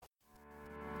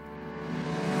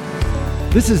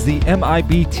This is the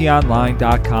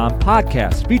MIBTOnline.com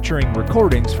podcast featuring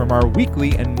recordings from our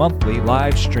weekly and monthly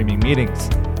live streaming meetings.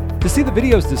 To see the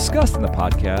videos discussed in the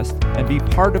podcast and be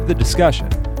part of the discussion,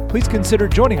 please consider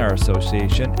joining our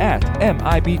association at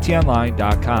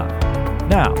MIBTOnline.com.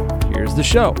 Now, here's the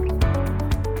show.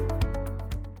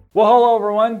 Well, hello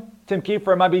everyone. Tim Keefe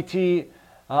from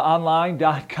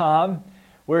MIBTOnline.com.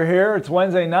 We're here. It's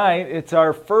Wednesday night. It's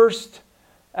our first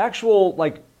actual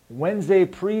Wednesday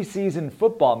preseason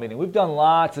football meeting. We've done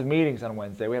lots of meetings on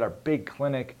Wednesday. We had our big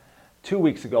clinic 2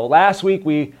 weeks ago. Last week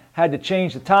we had to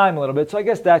change the time a little bit, so I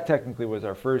guess that technically was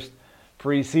our first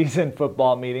preseason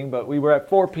football meeting, but we were at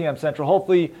 4 p.m. Central.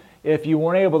 Hopefully, if you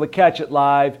weren't able to catch it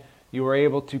live, you were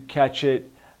able to catch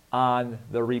it on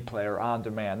the replay or on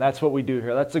demand. That's what we do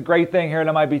here. That's a great thing here at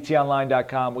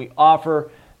MIBTOnline.com. We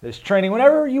offer this training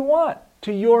whenever you want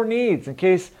to your needs in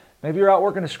case maybe you're out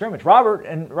working a scrimmage. Robert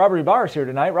Ybarra is here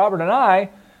tonight. Robert and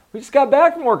I, we just got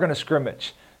back from working a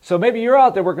scrimmage. So maybe you're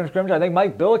out there working a scrimmage. I think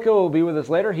Mike Billico will be with us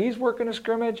later. He's working a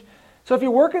scrimmage. So if you're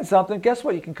working something, guess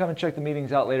what? You can come and check the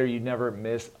meetings out later. You never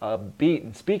miss a beat.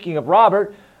 And speaking of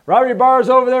Robert Ybarra is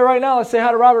over there right now. Let's say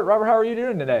hi to Robert. Robert, how are you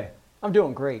doing today? I'm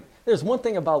doing great. There's one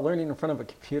thing about learning in front of a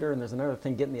computer, and there's another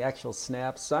thing getting the actual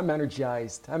snaps. So I'm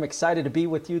energized. I'm excited to be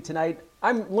with you tonight.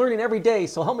 I'm learning every day,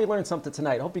 so help me learn something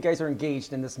tonight. I hope you guys are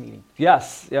engaged in this meeting.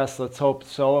 Yes, let's hope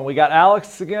so. And we got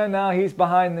Alex again now. He's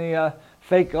behind the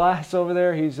fake glass over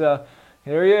there. He's here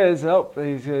he is. Oh,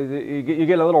 you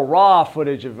get a little raw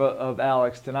footage of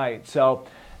Alex tonight. So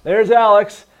there's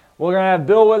Alex. We're going to have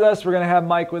Bill with us. We're going to have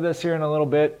Mike with us here in a little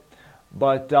bit.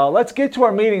 But let's get to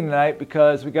our meeting tonight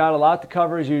because we got a lot to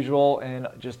cover as usual in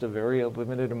just a very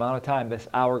limited amount of time. This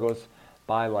hour goes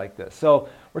by like this. So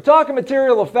we're talking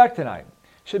material effect tonight.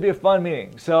 Should be a fun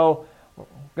meeting. So we're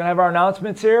going to have our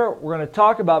announcements here. We're going to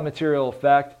talk about material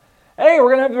effect. Hey,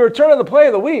 we're going to have the return of the play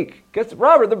of the week. Guess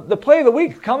Robert, the play of the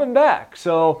week is coming back.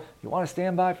 So you want to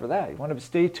stand by for that. You want to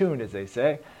stay tuned, as they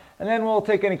say. And then we'll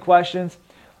take any questions.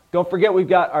 Don't forget we've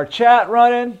got our chat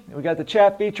running. We got the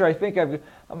chat feature. I think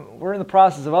we're in the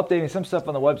process of updating some stuff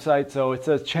on the website, so it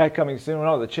says chat coming soon.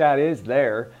 No, the chat is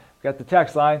there. We've got the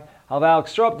text line. I'll have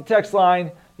Alex throw up the text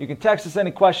line. You can text us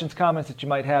any questions, comments that you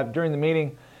might have during the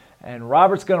meeting, and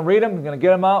Robert's going to read them. We're going to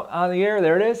get them out on the air.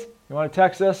 There it is. You want to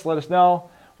text us, let us know.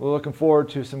 We're looking forward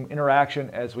to some interaction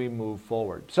as we move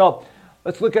forward. So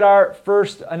let's look at our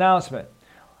first announcement.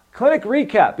 Clinic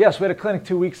recap. Yes, we had a clinic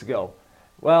 2 weeks ago.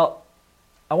 Well,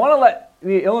 I want to let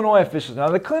the Illinois officials know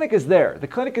the clinic is there. The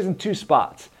clinic is in 2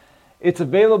 spots. It's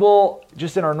available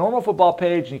just in our normal football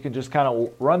page, and you can just kind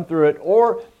of run through it.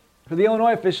 Or for the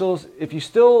Illinois officials, if you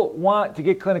still want to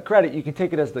get clinic credit, you can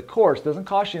take it as the course. It doesn't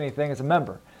cost you anything as a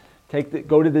member.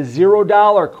 Go to the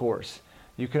 $0 course.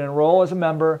 You can enroll as a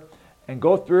member and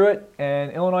go through it,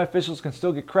 and Illinois officials can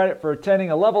still get credit for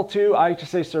attending a level 2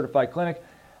 IHSA certified clinic.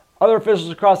 Other officials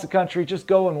across the country, just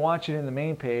go and watch it in the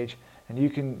main page. And you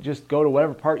can just go to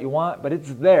whatever part you want, but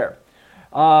it's there.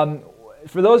 For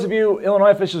those of you Illinois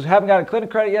officials who haven't gotten clinic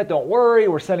credit yet, don't worry.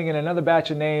 We're sending in another batch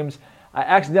of names. I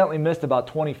accidentally missed about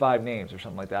 25 names or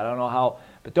something like that. I don't know how,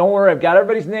 but don't worry. I've got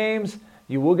everybody's names.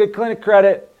 You will get clinic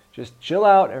credit. Just chill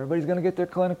out. Everybody's going to get their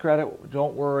clinic credit.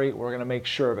 Don't worry. We're going to make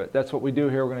sure of it. That's what we do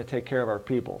here. We're going to take care of our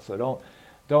people. So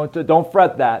don't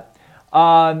fret that.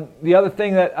 The other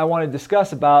thing that I want to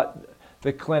discuss about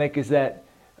the clinic is that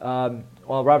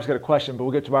well, Robert's got a question, but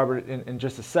we'll get to Robert in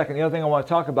just a second. The other thing I want to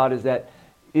talk about is that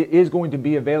it is going to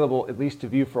be available at least to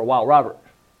view for a while. Robert.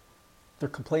 They're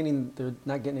complaining they're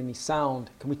not getting any sound.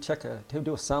 Can we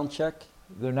do a sound check?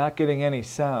 They're not getting any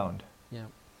sound. Yeah.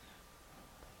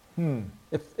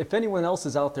 If anyone else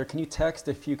is out there, can you text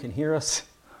if you can hear us?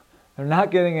 They're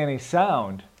not getting any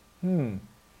sound. We're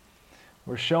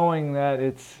showing that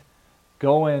it's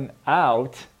going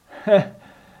out.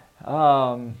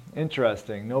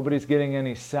 Interesting. Nobody's getting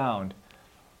any sound.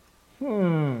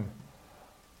 Well,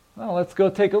 let's go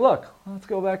take a look. Let's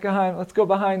go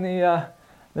behind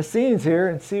the scenes here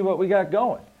and see what we got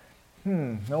going.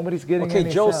 Nobody's getting any sound.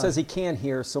 Okay, Joe says he can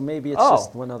hear, so maybe it's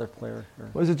just one other player.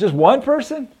 Was it just one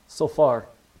person? So far.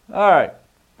 All right.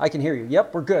 I can hear you.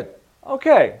 Yep, we're good.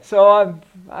 Okay, so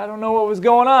I don't know what was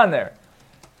going on there.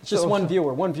 Just one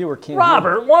viewer. One viewer can't.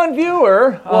 Robert, one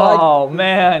viewer. Well,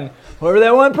 man, whoever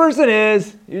that one person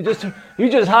is, you just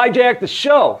hijacked the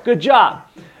show. Good job.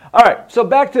 All right, so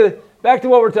back to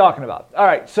what we're talking about. All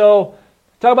right, so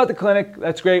talk about the clinic.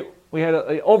 That's great. We had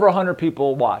over 100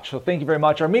 people watch, so thank you very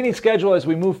much. Our meeting schedule as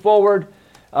we move forward,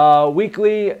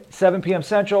 weekly, 7 p.m.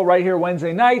 Central, right here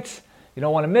Wednesday nights. You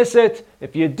don't want to miss it.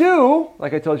 If you do,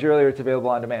 like I told you earlier, it's available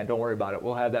on demand. Don't worry about it.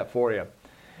 We'll have that for you.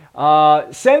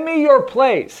 Send me your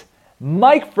plays.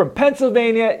 Mike from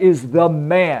Pennsylvania is the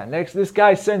man. This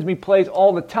guy sends me plays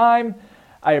all the time.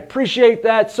 I appreciate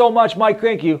that so much, Mike.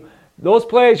 Thank you. Those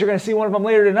plays, you're going to see one of them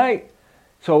later tonight.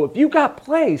 So if you got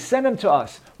plays, send them to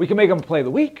us. We can make them play of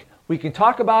the week. We can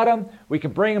talk about them. We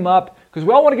can bring them up because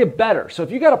we all want to get better. So if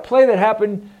you got a play that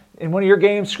happened in one of your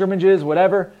games, scrimmages,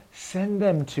 whatever, send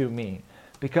them to me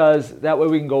because that way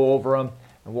we can go over them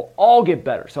and we'll all get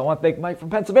better. So I want to thank Mike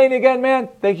from Pennsylvania again, man.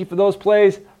 Thank you for those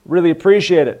plays. Really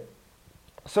appreciate it.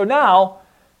 So now,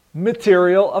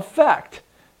 material effect.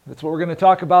 That's what we're going to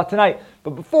talk about tonight.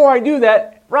 But before I do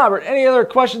that, Robert, any other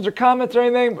questions or comments or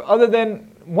anything other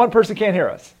than one person can't hear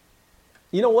us?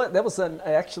 You know what? That was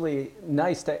actually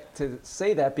nice to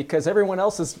say that because everyone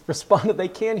else has responded they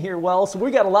can hear well. So we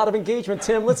got a lot of engagement,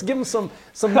 Tim. Let's give them some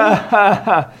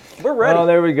We're ready. Oh,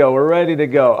 there we go. We're ready to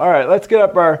go. All right, let's get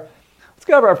up our.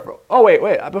 Oh,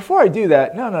 wait. Before I do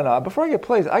that, no. Before I get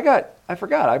plays, I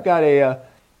forgot. I've got a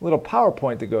little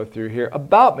PowerPoint to go through here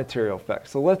about material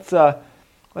effects. So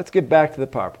let's get back to the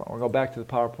PowerPoint. We'll go back to the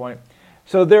PowerPoint.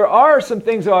 So there are some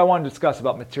things that I want to discuss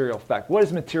about material effect. What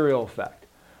is material effect?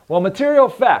 Well, material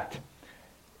effect,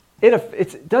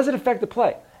 does it affect the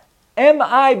play?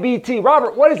 MIBT.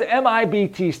 Robert, what does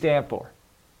MIBT stand for?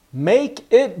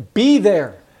 Make it be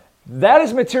there. That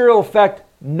is material effect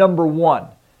number one.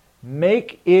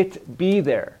 Make it be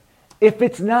there. If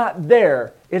it's not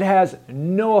there, it has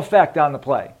no effect on the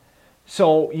play.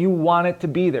 So you want it to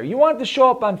be there. You want it to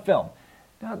show up on film.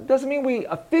 Now, it doesn't mean we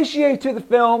officiate to the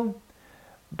film,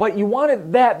 but you want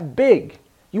it that big.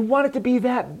 You want it to be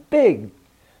that big.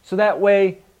 So that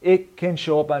way it can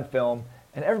show up on film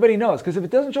and everybody knows. Because if it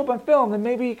doesn't show up on film, then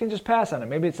maybe you can just pass on it.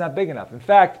 Maybe it's not big enough. In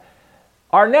fact,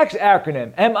 our next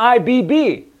acronym,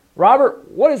 MIBB.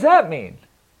 Robert, what does that mean?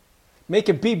 Make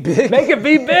it be big. Make it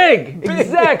be big.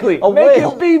 Exactly. Make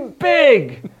it be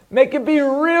big. Make it be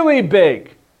really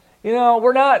big. You know,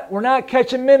 we're not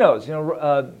catching minnows. You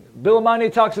know, Bill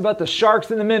Amani talks about the sharks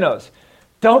and the minnows.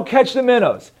 Don't catch the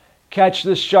minnows. Catch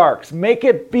the sharks. Make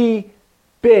it be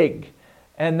big.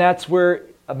 And that's where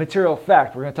a material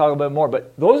effect, we're going to talk a bit more,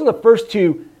 but those are the first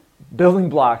two building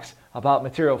blocks about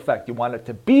material effect. You want it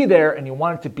to be there and you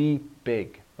want it to be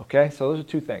big. Okay, so those are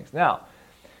two things. Now,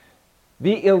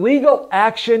 the illegal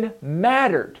action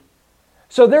mattered.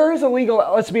 So there is illegal,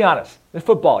 let's be honest, in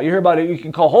football, you hear about it, you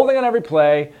can call holding on every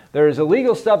play. There is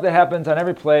illegal stuff that happens on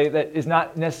every play that is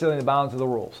not necessarily in the bounds of the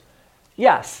rules.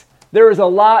 Yes, there is a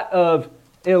lot of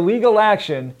illegal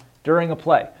action during a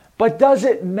play, but does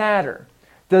it matter?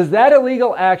 Does that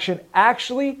illegal action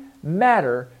actually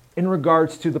matter in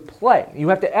regards to the play? You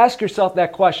have to ask yourself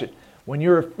that question. When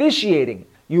you're officiating,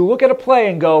 you look at a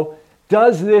play and go,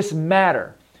 does this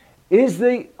matter? Is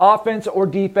the offense or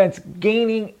defense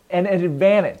gaining an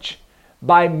advantage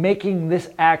by making this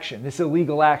action, this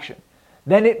illegal action?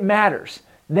 Then it matters.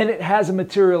 Then it has a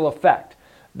material effect.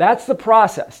 That's the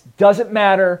process. Does it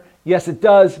matter? Yes, it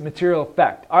does. Material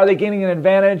effect. Are they gaining an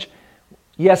advantage?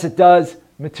 Yes, it does.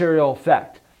 Material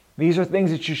effect. These are things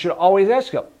that you should always ask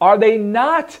yourself. Are they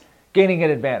not gaining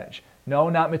an advantage? No,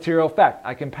 not material effect.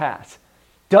 I can pass.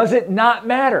 Does it not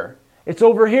matter? It's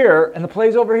over here and the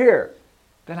play's over here.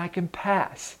 Then I can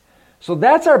pass. So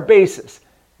that's our basis.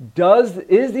 Does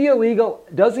the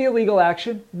illegal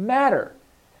action matter?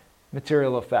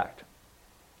 Material effect.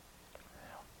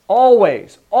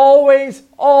 Always, always,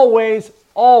 always,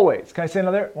 always. Can I say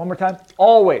another one more time?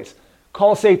 Always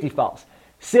call safety fouls.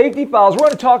 Safety fouls, we're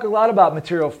going to talk a lot about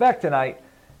material effect tonight.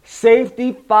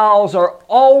 Safety fouls are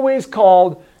always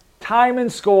called. Time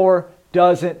and score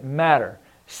doesn't matter.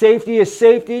 Safety is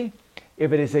safety.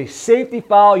 If it is a safety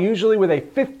foul, usually with a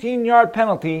 15-yard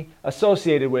penalty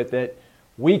associated with it,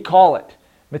 we call it.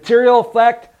 Material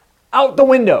effect, out the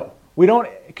window. We don't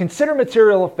consider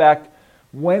material effect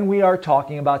when we are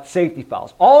talking about safety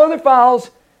fouls. All other fouls,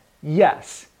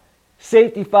 yes.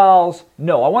 Safety fouls,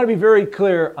 no. I want to be very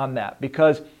clear on that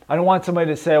because I don't want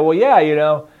somebody to say, well, yeah, you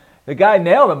know, the guy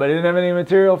nailed him, but he didn't have any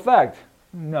material effect.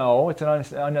 No, it's an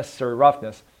unnecessary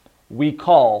roughness. We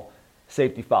call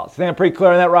safety fouls. I think I'm pretty clear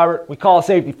on that, Robert. We call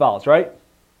safety fouls, right?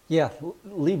 Yeah,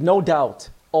 leave no doubt.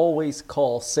 Always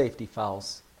call safety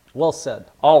fouls. Well said.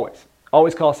 Always.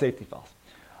 Always call safety fouls.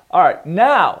 All right,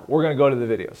 now we're going to go to the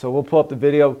video. So we'll pull up the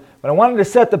video. But I wanted to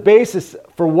set the basis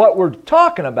for what we're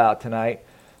talking about tonight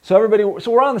so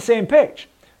we're on the same page.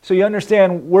 So you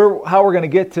understand how we're going to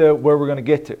get to where we're going to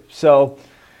get to. So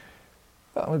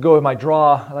I'm going to go with my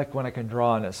draw. I like when I can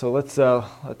draw on it. So let's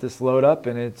let this load up,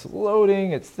 and it's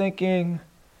loading. It's thinking.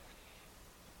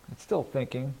 It's still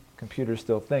thinking. Computer's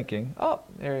still thinking. Oh,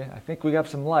 there. I think we got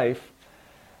some life.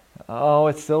 Oh,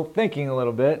 it's still thinking a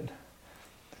little bit.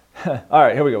 All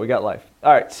right, here we go. We got life.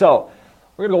 All right, so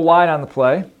We're going to go wide on the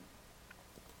play.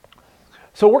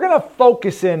 So we're going to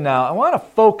focus in now. I want to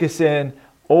focus in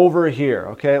over here,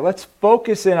 okay? Let's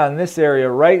focus in on this area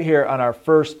right here on our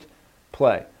first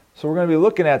play. So we're going to be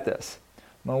looking at this.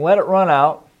 I'm going to let it run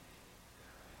out.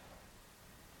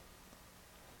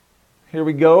 Here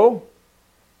we go.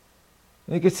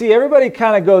 And you can see everybody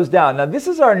kind of goes down. Now this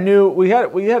is our new, we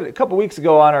had a couple weeks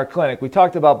ago on our clinic, we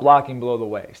talked about blocking below the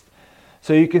waist.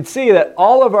 So you can see that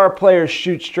all of our players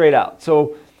shoot straight out.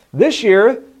 So this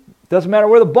year, doesn't matter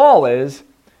where the ball is,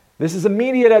 this is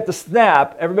immediate at the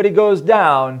snap, everybody goes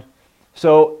down.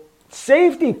 So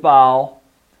safety foul,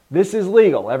 this is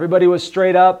legal. Everybody was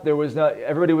straight up,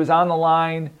 everybody was on the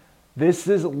line. This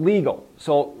is legal.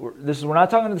 So we're not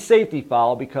talking to the safety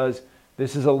foul because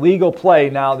this is a legal play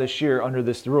now this year under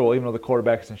this rule, even though the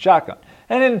quarterback is in shotgun.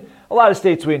 And in a lot of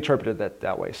states, we interpreted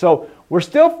that way. So we're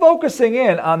still focusing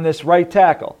in on this right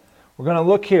tackle. We're going to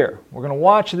look here. We're going to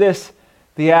watch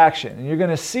the action, and you're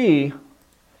going to see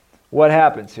what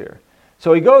happens here.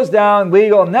 So he goes down,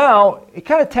 legal. Now he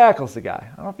kind of tackles the guy.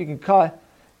 I don't know if you can cut,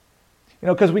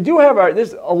 because we do have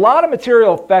there's a lot of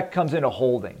material effect comes into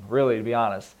holding, really, to be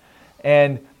honest.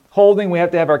 And holding, we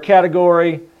have to have our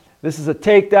category. This is a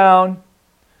takedown.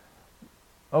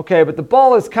 Okay, but the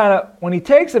ball is kind of, when he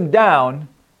takes him down,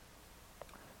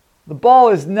 the ball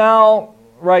is now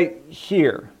right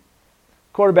here.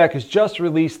 Quarterback has just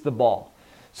released the ball.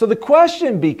 So the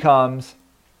question becomes,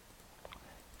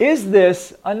 is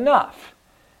this enough?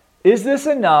 Is this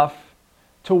enough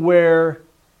to where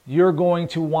you're going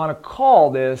to want to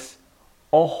call this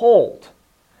a hold?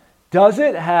 Does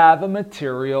it have a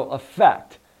material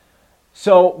effect?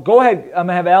 So go ahead. I'm going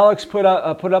to have Alex put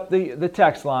up the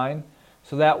text line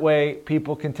so that way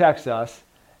people can text us.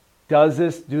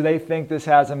 Do they think this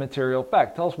has a material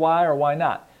effect? Tell us why or why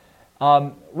not.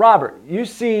 Robert, you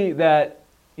see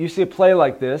a play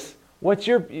like this. What's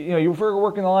you're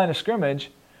working the line of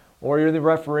scrimmage, or you're the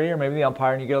referee or maybe the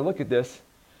umpire, and you get a look at this.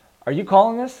 Are you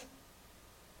calling this?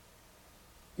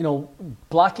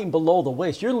 Blocking below the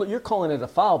waist. You're calling it a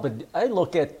foul, but I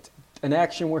look at an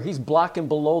action where he's blocking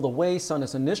below the waist on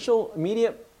his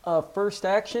immediate first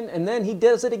action, and then he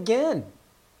does it again.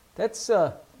 That's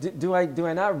do I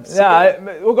not? See that?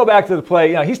 We'll go back to the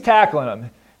play. He's tackling him.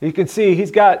 You can see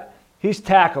he's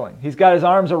tackling. He's got his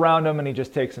arms around him, and he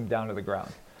just takes him down to the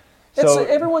ground. So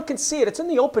everyone can see it. It's in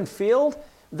the open field.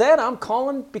 That I'm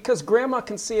calling because Grandma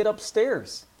can see it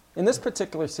upstairs. In this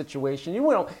particular situation,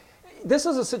 this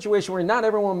is a situation where not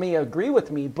everyone may agree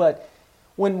with me, but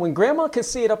when Grandma can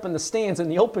see it up in the stands in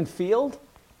the open field,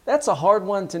 that's a hard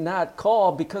one to not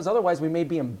call because otherwise we may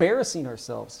be embarrassing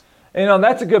ourselves.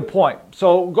 That's a good point.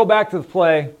 So we'll go back to the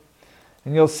play,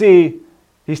 and you'll see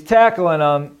he's tackling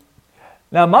him.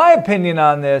 Now, my opinion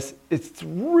on this, it's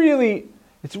really,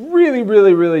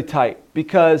 really, really tight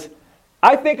because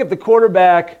I think if the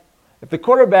quarterback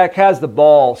has the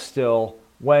ball still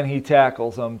when he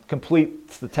tackles him,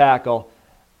 completes the tackle,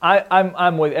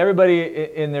 I'm with everybody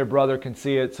in their brother can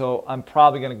see it, so I'm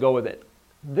probably going to go with it.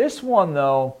 This one,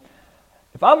 though,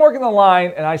 if I'm working the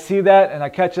line and I see that and I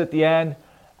catch it at the end,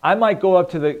 I might go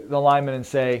up to the lineman and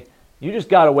say, you just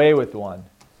got away with one.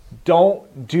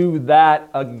 Don't do that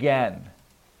again.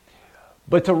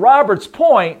 But to Robert's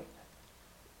point,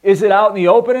 is it out in the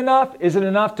open enough? Is it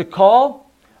enough to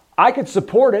call? I could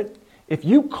support it. If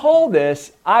you call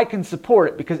this, I can support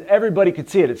it because everybody can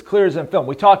see it. It's clear as in film.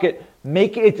 We talk it,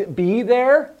 make it be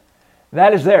there.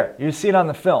 That is there. You see it on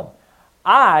the film.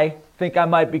 I think I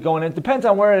might be going in. It depends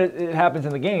on where it happens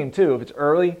in the game, too. If it's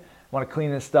early, I want to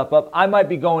clean this stuff up, I might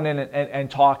be going in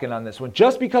and talking on this one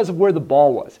just because of where the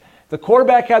ball was. If the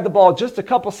quarterback had the ball just a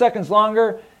couple seconds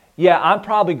longer, yeah, I'm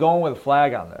probably going with a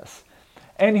flag on this.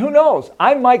 And who knows?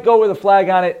 I might go with a flag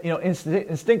on it,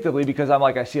 instinctively because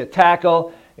I see a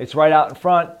tackle. It's right out in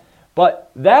front. But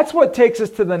that's what takes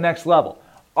us to the next level.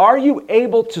 Are you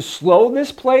able to slow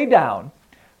this play down,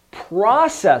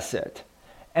 process it,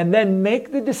 and then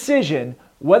make the decision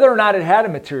whether or not it had a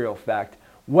material effect,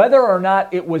 whether or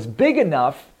not it was big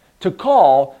enough to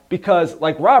call? Because,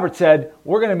 like Robert said,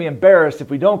 we're going to be embarrassed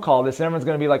if we don't call this, and everyone's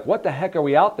going to be like, what the heck are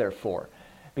we out there for?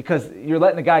 Because you're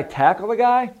letting the guy tackle the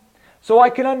guy? So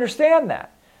I can understand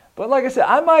that. But like I said,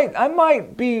 I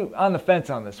might be on the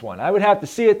fence on this one. I would have to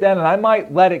see it then, and I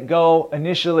might let it go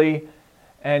initially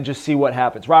and just see what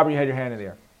happens. Robert, you had your hand in the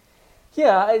air.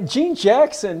 Yeah, Gene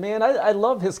Jackson, man, I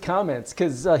love his comments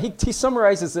because he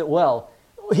summarizes it well.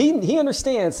 He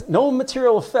understands no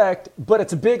material effect, but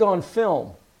it's big on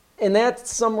film. And that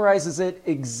summarizes it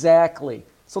exactly.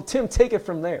 So, Tim, take it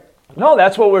from there. No,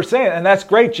 that's what we're saying, and that's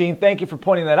great, Gene. Thank you for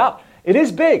pointing that out. It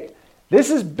is big. This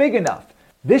is big enough.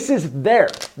 This is there.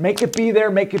 Make it be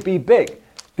there. Make it be big.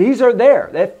 These are there.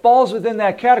 That falls within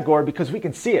that category because we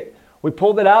can see it. We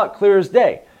pulled it out clear as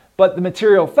day. But the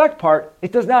material effect part,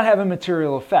 it does not have a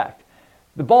material effect.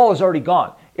 The ball is already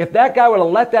gone. If that guy would have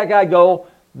let that guy go,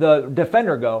 the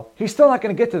defender go, he's still not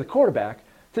going to get to the quarterback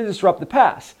to disrupt the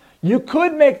pass. You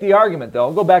could make the argument, though,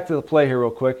 I'll go back to the play here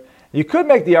real quick. You could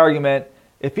make the argument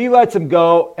if he lets him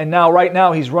go and now right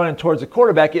now he's running towards the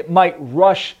quarterback, it might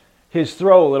rush his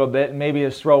throw a little bit and maybe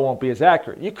his throw won't be as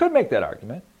accurate. You could make that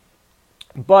argument.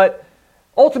 But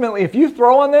ultimately, if you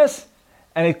throw on this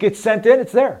and it gets sent in,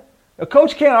 it's there. A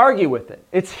coach can't argue with it.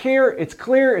 It's here, it's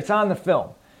clear, it's on the film.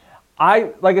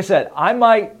 Like I said, I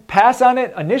might pass on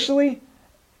it initially.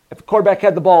 If the quarterback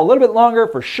had the ball a little bit longer,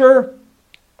 for sure,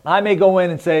 I may go in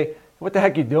and say, what the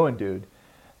heck are you doing, dude?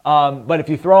 But if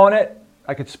you throw on it,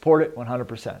 I could support it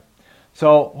 100%.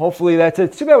 So hopefully that's it.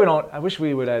 It's too bad we don't. I wish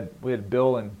we had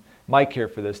Bill and Mike here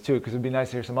for this too, because it'd be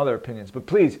nice to hear some other opinions. But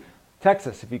please text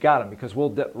us if you got them, because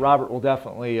Robert will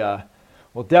definitely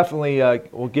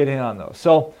we'll get in on those.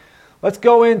 So let's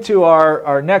go into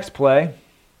our next play,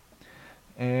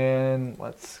 and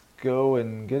let's go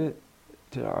and get it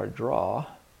to our draw.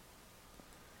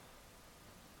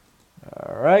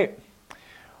 All right.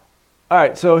 All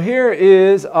right, so here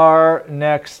is our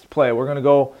next play. We're going to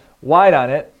go wide on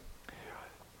it.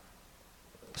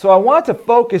 So I want to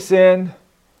focus in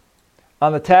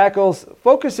on the tackles,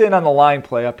 focus in on the line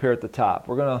play up here at the top.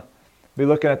 We're going to be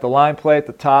looking at the line play at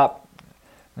the top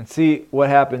and see what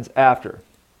happens after.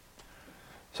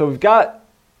 So we've got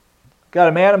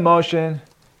a man in motion.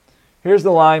 Here's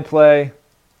the line play.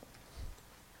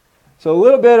 So a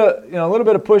little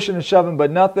bit of pushing and shoving,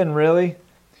 but nothing really,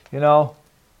 nothing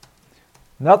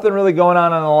really going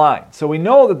on the line. So we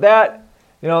know that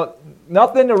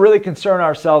nothing to really concern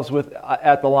ourselves with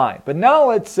at the line. But now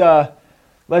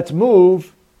let's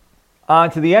move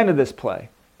on to the end of this play.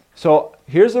 So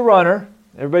here's the runner.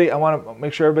 Everybody, I want to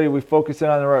make sure we focus in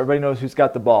on the runner. Everybody knows who's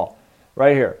got the ball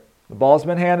right here. The ball's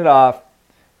been handed off.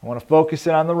 I want to focus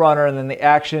in on the runner and then the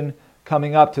action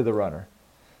coming up to the runner.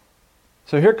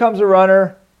 So here comes the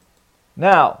runner.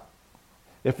 Now,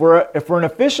 if we're an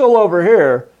official over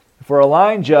here, if we're a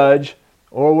line judge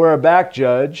or we're a back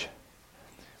judge,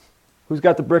 who's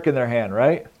got the brick in their hand,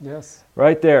 right? Yes.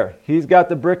 Right there. He's got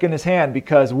the brick in his hand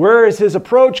because where is his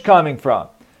approach coming from?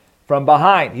 From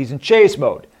behind. He's in chase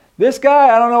mode. This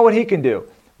guy, I don't know what he can do.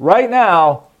 Right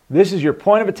now, this is your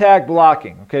point of attack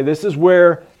blocking. Okay, this is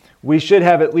where we should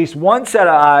have at least one set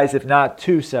of eyes, if not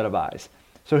two set of eyes.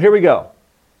 So here we go.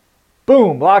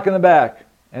 Boom, block in the back.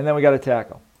 And then we got a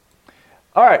tackle.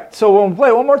 All right, so we'll play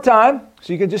it one more time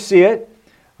so you can just see it.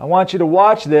 I want you to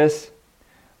watch this.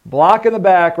 Block in the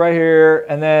back right here,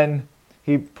 and then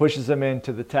he pushes him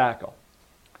into the tackle.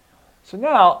 So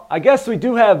now, I guess we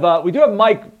do have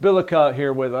Mike Bilica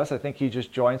here with us. I think he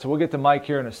just joined, so we'll get to Mike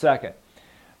here in a second.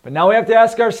 But now we have to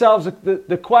ask ourselves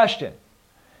the question.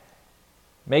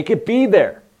 Make it be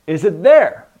there. Is it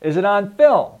there? Is it on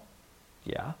film?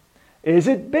 Yeah. Is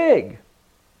it big?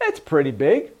 It's pretty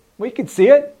big. We can see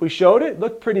it. We showed it. It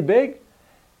looked pretty big.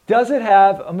 Does it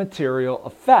have a material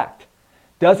effect?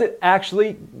 Does it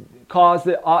actually does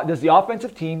the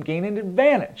offensive team gain an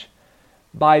advantage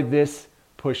by this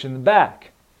push in the back?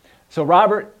 So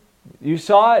Robert, you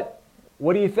saw it.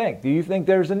 What do you think? Do you think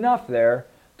there's enough there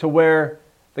to where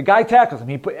the guy tackles him?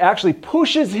 He actually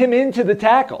pushes him into the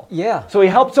tackle. Yeah. So he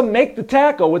helps him make the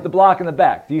tackle with the block in the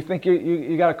back. Do you think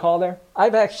you got a call there?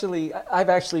 I've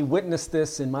actually witnessed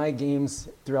this in my games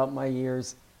throughout my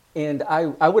years, and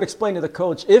I would explain to the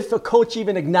coach, if a coach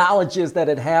even acknowledges that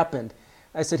it happened,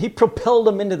 I said he propelled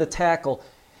him into the tackle.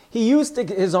 He used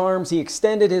his arms, he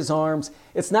extended his arms.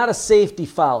 It's not a safety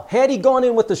foul. Had he gone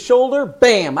in with the shoulder,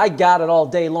 bam, I got it all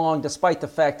day long, despite the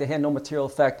fact it had no material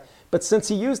effect. But since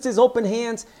he used his open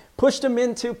hands, pushed him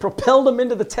into, propelled him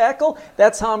into the tackle,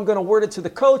 that's how I'm going to word it to the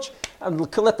coach. I'm going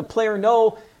to let the player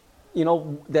know,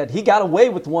 that he got away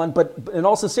with one. But in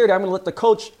all sincerity, I'm going to let the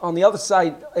coach on the other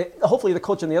side, hopefully the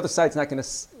coach on the other side is not going to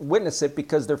witness it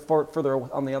because they're further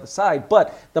on the other side.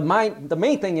 But the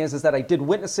main thing is that I did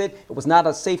witness it. It was not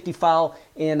a safety foul,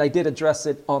 and I did address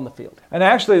it on the field. And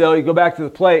actually, though, you go back to the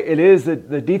play, it is the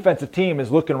defensive team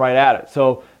is looking right at it.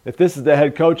 So if this is the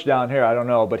head coach down here, I don't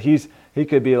know, but he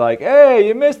could be like, hey,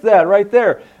 you missed that right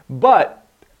there. But,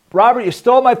 Robert, you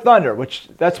stole my thunder,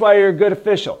 that's why you're a good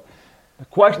official.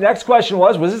 The next question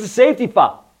was this a safety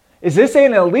foul? Is this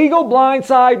an illegal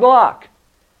blindside block?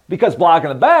 Because block in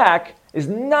the back is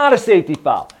not a safety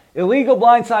foul. Illegal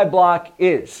blindside block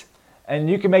is. And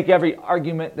you can make every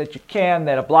argument that you can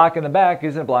that a block in the back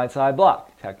isn't a blindside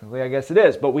block. Technically, I guess it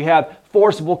is. But we have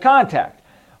forcible contact.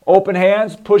 Open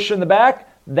hands, push in the back,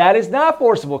 that is not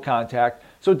forcible contact.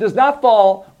 So it does not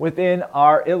fall within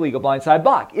our illegal blindside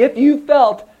block. If you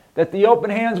felt that the open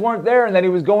hands weren't there and that he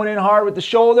was going in hard with the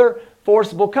shoulder,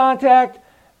 forcible contact,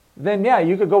 then yeah,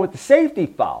 you could go with the safety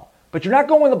foul. But you're not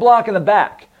going with the block in the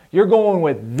back. You're going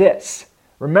with this.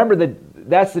 Remember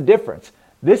that's the difference.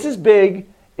 This is big,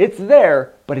 it's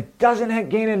there, but it doesn't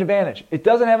gain an advantage. It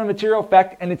doesn't have a material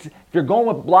effect, and if you're going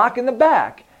with block in the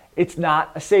back, it's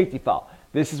not a safety foul.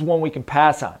 This is one we can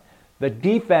pass on. The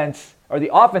defense, or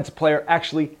the offensive player,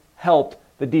 actually helped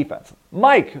the defense.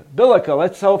 Mike Bilica,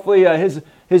 let's hopefully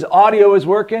his audio is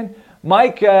working.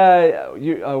 Mike,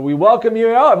 we welcome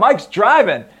you. Oh, Mike's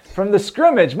driving from the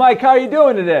scrimmage. Mike, how are you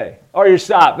doing today? Or you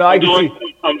stopped? No, I'm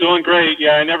doing great.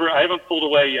 Yeah, I haven't pulled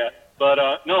away yet. But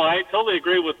no, I totally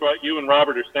agree with what you and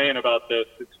Robert are saying about this.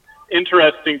 It's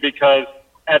interesting because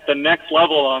at the next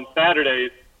level on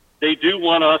Saturdays, they do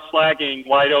want us flagging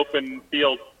wide open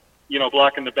field,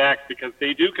 blocking the back, because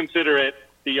they do consider it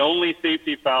the only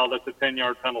safety foul that's a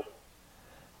 10-yard penalty.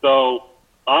 So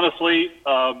honestly,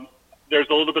 there's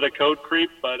a little bit of code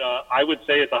creep, but I would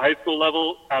say at the high school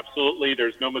level, absolutely,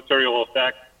 there's no material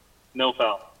effect, no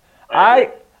foul.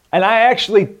 I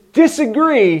actually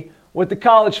disagree with the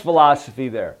college philosophy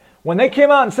there. When they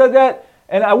came out and said that,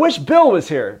 and I wish Bill was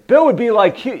here. Bill would be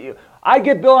like, I'd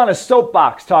get Bill on a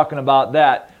soapbox talking about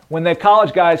that when the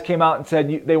college guys came out and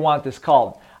said they want this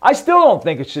called. I still don't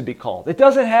think it should be called. It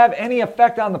doesn't have any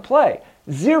effect on the play.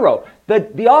 Zero.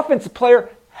 The offensive player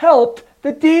helped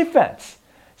the defense.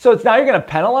 So now you're going to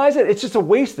penalize it? It's just a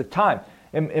waste of time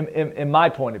in my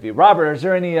point of view. Robert, is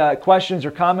there any questions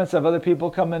or comments of other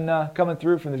people coming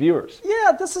through from the viewers?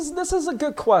 Yeah, this is a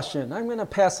good question. I'm going to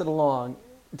pass it along.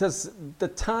 Does the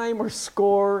time or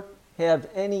score have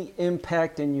any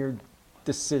impact in your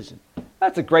decision?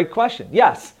 That's a great question.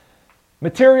 Yes.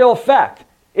 Material effect.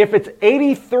 If it's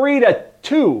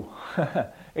 83-2,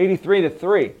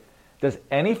 83-3, does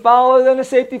any foul other than a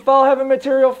safety foul have a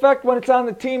material effect when it's on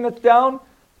the team that's down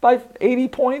by 80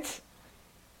 points?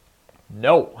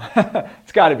 No.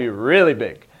 It's got to be really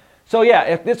big. So yeah,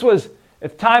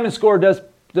 if time and score does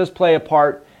play a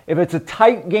part, if it's a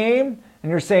tight game and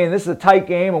you're saying this is a tight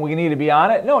game and we need to be on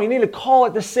it, no, you need to call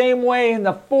it the same way in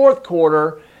the fourth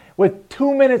quarter with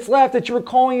 2 minutes left that you were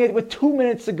calling it with 2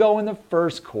 minutes to go in the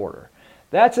first quarter.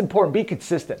 That's important. Be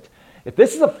consistent. If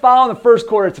this is a foul in the first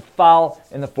quarter, it's a foul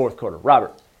in the fourth quarter.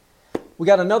 Robert. We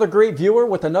got another great viewer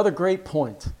with another great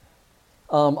point.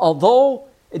 Although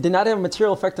it did not have a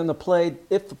material effect on the play,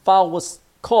 if the foul was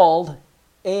called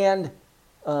and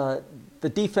the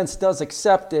defense does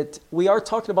accept it, we are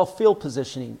talking about field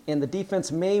positioning, and the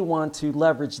defense may want to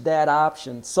leverage that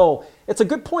option. So it's a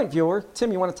good point, viewer.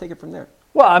 Tim, you want to take it from there?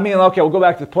 Well, I mean, okay, we'll go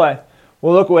back to the play.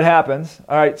 We'll look at what happens.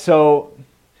 All right, so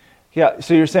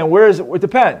you're saying where is it? It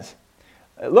depends.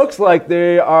 It looks like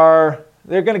they're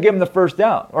going to give him the first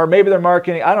down, or maybe they're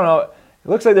marking. I don't know. It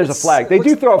looks like there's a flag. They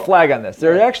do throw a flag on this.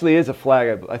 There actually is a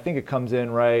flag. I think it comes in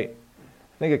right.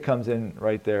 I think it comes in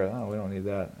right there. Oh, we don't need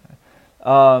that.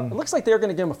 It looks like they're going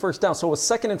to give him a first down. So it was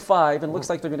 2nd and 5, and it looks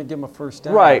like they're going to give him a first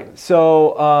down. Right.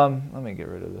 So let me get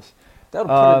rid of this.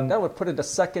 That would put it to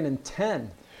 2nd and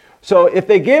 10. So if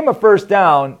they gave him a first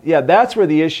down, yeah, that's where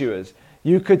the issue is.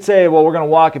 You could say, well, we're going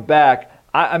to walk it back.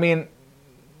 I mean,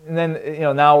 and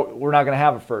then now we're not going to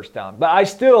have a first down. But I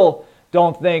still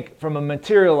don't think, from a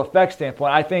material effect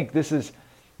standpoint, I think this is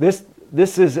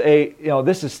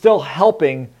still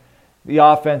helping the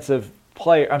offensive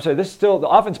player. I'm sorry, the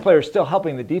offensive player is still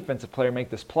helping the defensive player make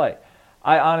this play.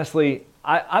 I honestly,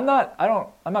 I'm not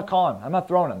calling. I'm not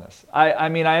throwing on this. I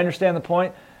mean, I understand the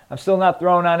point. I'm still not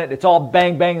throwing on it. It's all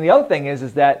bang, bang. The other thing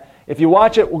is that if you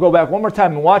watch it, we'll go back one more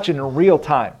time and watch it in real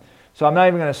time. So I'm not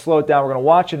even going to slow it down. We're going to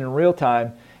watch it in real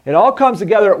time. It all comes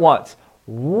together at once.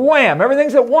 Wham!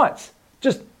 Everything's at once.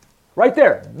 Just right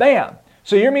there. Bam!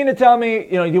 So you mean to tell me,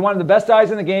 you wanted the best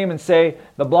eyes in the game and say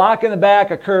the block in the back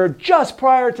occurred just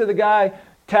prior to the guy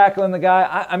tackling the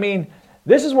guy? I mean,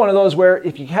 this is one of those where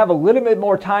if you have a little bit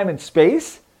more time and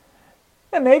space,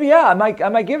 then maybe, yeah, I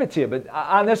might give it to you. But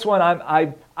on this one,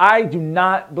 I do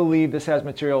not believe this has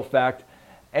material effect.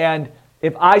 And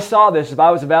if I saw this, if I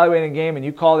was evaluating a game and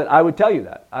you called it, I would tell you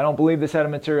that. I don't believe this had a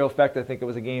material effect. I think it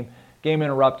was a game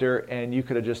interrupter, and you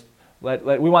could have just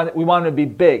we wanted it to be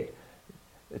big.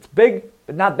 It's big,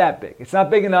 but not that big. It's not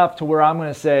big enough to where I'm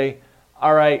going to say,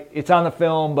 all right, it's on the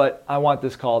film, but I want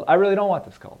this called. I really don't want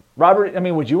this called. Robert, I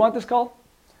mean, would you want this called?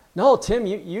 No, Tim,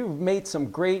 you've made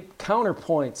some great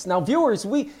counterpoints. Now, viewers,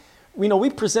 we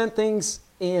present things,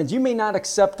 and you may not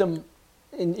accept them,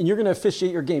 and you're going to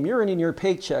officiate your game. You're earning your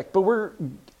paycheck, but we're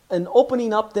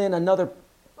opening up then another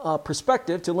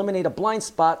perspective to eliminate a blind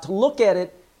spot, to look at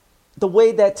it the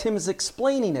way that Tim is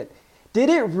explaining it. Did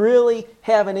it really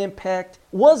have an impact?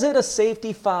 Was it a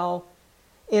safety foul?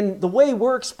 And the way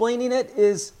we're explaining it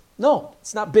is, no,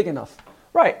 it's not big enough.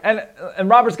 Right, and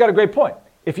Robert's got a great point.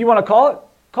 If you want to call it,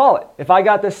 call it. If I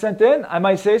got this sent in, I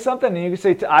might say something, and you can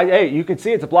say, hey, you can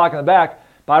see it's a block in the back.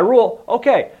 By rule,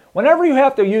 okay. Whenever you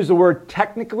have to use the word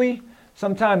technically,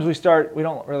 sometimes we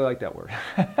don't really like that word.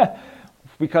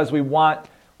 Because we want,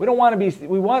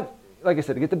 like I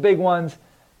said, to get the big ones.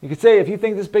 You could say if you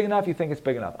think this is big enough, you think it's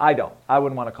big enough. I don't. I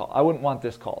wouldn't want to call. I wouldn't want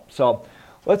this call. So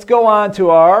let's go on to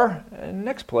our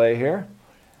next play here.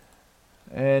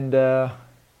 And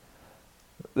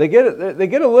they get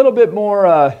a little bit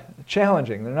more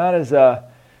challenging. They're not as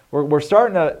we're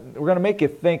going to make you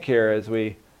think here as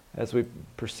we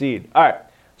proceed. All right.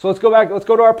 So let's go back. Let's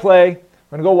go to our play.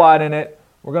 We're going to go wide in it.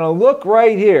 We're going to look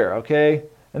right here, okay?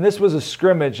 And this was a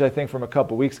scrimmage, I think, from a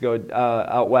couple weeks ago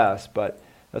out west, but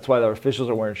that's why the officials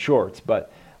are wearing shorts.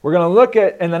 But we're going to look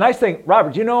at, and the nice thing,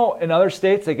 Robert, do you know in other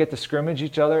states they get to scrimmage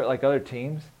each other like other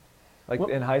teams?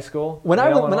 In high school? When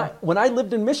I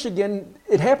lived in Michigan,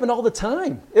 it happened all the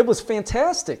time. It was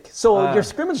fantastic. So your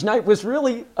scrimmage night was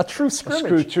really a true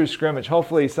scrimmage. True scrimmage.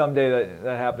 Hopefully someday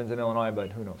that happens in Illinois,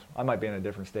 but who knows? I might be in a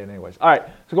different state anyways. All right,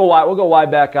 so go wide. We'll go wide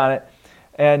back on it.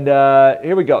 And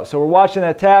here we go. So we're watching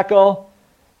that tackle.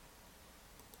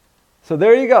 So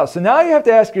there you go. So now you have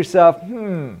to ask yourself,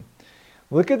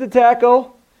 look at the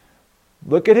tackle.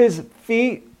 Look at his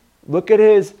feet. Look at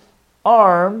his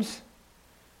arms.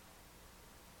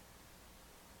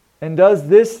 And does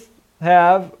this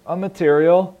have a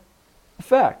material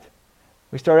effect?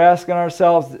 We start asking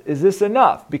ourselves, is this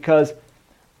enough? Because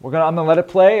I'm going to let it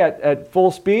play at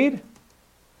full speed.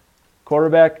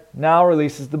 Quarterback now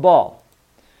releases the ball.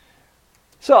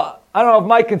 So I don't know if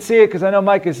Mike can see it because I know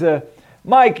Mike is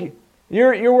Mike,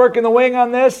 you're working the wing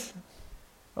on this.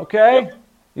 Okay? Yep.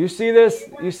 You see this?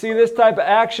 You see this type of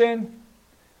action?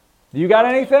 You got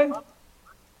anything?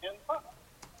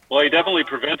 Well, he definitely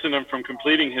prevented him from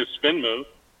completing his spin move.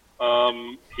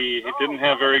 He didn't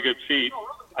have very good feet.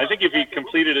 I think if he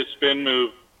completed his spin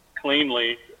move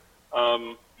cleanly,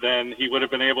 then he would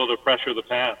have been able to pressure the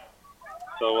pass.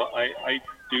 So I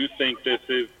do think this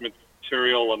is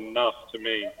material enough to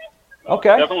me.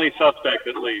 Okay. Definitely suspect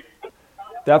at least.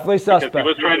 Definitely suspect. Because he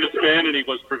was trying to spin and he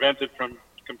was prevented from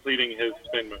completing his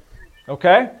spin move.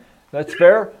 Okay. That's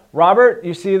fair. Robert,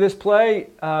 you see this play,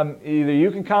 either you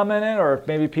can comment in or if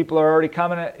maybe people are already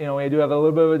commenting. We do have a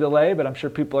little bit of a delay, but I'm sure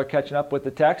people are catching up with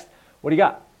the text. What do you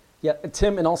got? Yeah,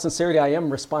 Tim, in all sincerity, I am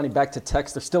responding back to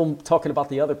text. They're still talking about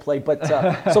the other play, but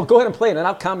so go ahead and play it, and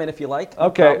I'll comment if you like. No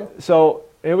okay, problem. So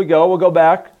here we go. We'll go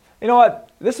back. You know what?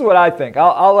 This is what I think.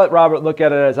 I'll let Robert look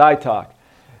at it as I talk.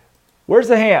 Where's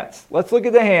the hands? Let's look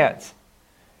at the hands.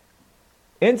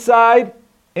 Inside,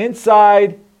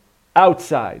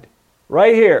 outside.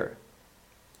 Right here.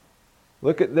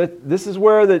 Look at that. This is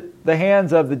where the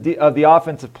hands of the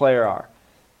offensive player are.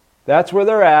 That's where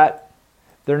they're at.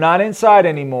 They're not inside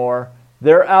anymore.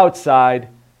 They're outside.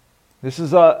 This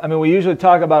is we usually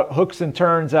talk about hooks and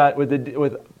turns with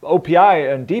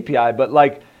OPI and DPI,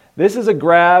 but this is a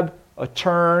grab, a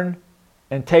turn,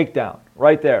 and takedown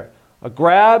right there. A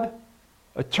grab,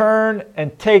 a turn,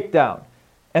 and takedown.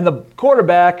 And the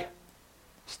quarterback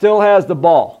still has the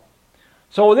ball.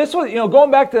 So this was, going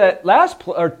back to that last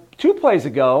or 2 plays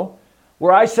ago,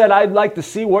 where I said I'd like to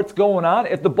see what's going on.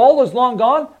 If the ball is long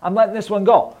gone, I'm letting this one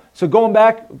go. So going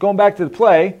back to the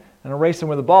play and erasing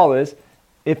where the ball is,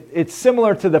 if it's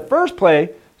similar to the first play.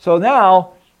 So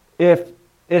now, if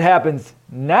it happens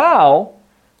now,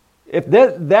 if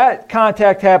that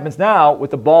contact happens now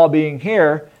with the ball being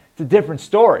here, it's a different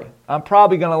story. I'm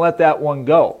probably going to let that one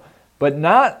go, but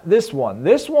not this one.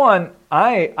 This one,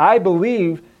 I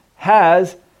believe,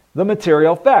 has the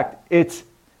material effect. Is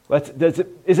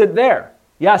it there?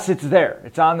 Yes, it's there.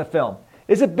 It's on the film.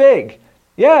 Is it big?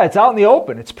 Yeah, it's out in the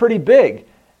open. It's pretty big.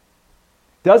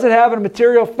 Does it have a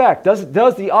material effect? Does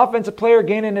the offensive player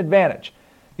gain an advantage?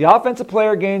 The offensive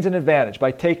player gains an advantage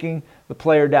by taking the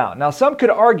player down. Now, some could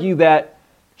argue that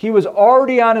he was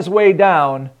already on his way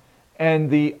down and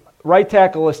the right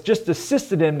tackle has just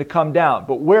assisted him to come down.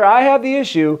 But where I have the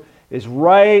issue is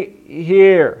right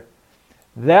here.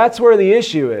 That's where the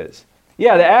issue is.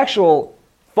 Yeah, the actual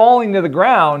falling to the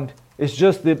ground is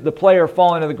just the player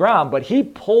falling to the ground, but he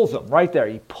pulls him right there.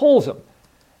 He pulls him.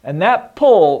 And that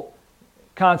pull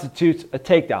constitutes a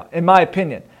takedown, in my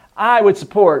opinion. I would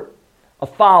support a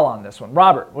foul on this one.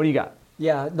 Robert, what do you got?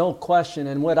 Yeah, no question.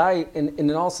 And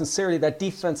in all sincerity, that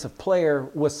defensive player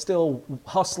was still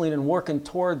hustling and working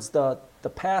towards the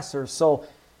passer. So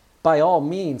by all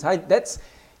means, I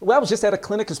was just at a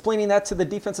clinic explaining that to the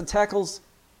defensive tackles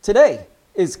today,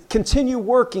 is continue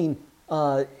working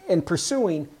and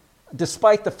pursuing,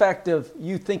 despite the fact of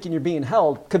you thinking you're being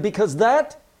held, because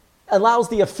that allows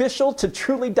the official to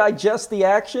truly digest the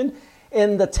action,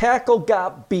 and the tackle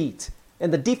got beat,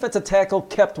 and the defensive tackle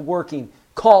kept working.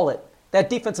 Call it. That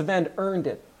defensive end earned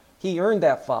it. He earned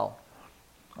that foul.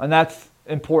 And that's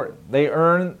important.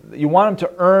 You want them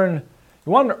to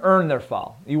earn their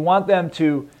foul. You want them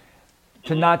to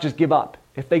not just give up.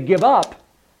 If they give up,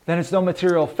 then it's no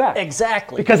material effect.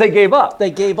 Exactly. Because they gave up.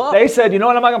 They gave up. They said, you know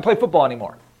what, I'm not going to play football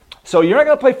anymore. So you're not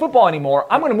going to play football anymore.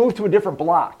 I'm going to move to a different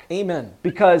block. Amen.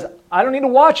 Because I don't need to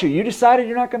watch you. You decided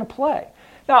you're not going to play.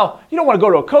 Now, you don't want to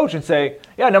go to a coach and say,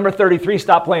 yeah, number 33,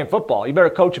 stop playing football. You better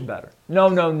coach him better. No.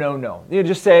 You're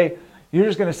just going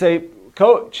to say,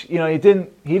 coach, he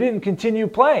didn't continue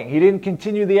playing. He didn't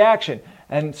continue the action.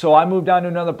 And so I moved on to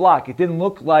another block. It didn't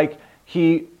look like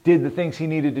he did the things he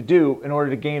needed to do in order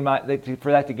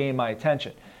for that to gain my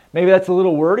attention. Maybe that's a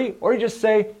little wordy, or you just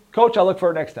say, coach, I'll look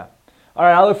for it next time. All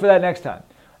right, I'll look for that next time.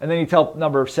 And then you tell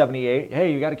number 78,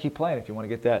 hey, you got to keep playing if you want to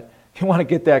get that. If you want to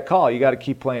get that call, you got to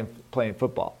keep playing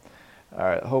football. All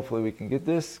right, hopefully we can get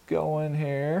this going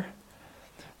here.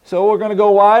 So we're going to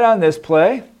go wide on this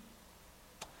play.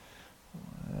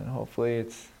 And hopefully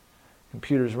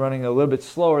computer's running a little bit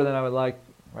slower than I would like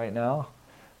right now.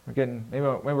 Maybe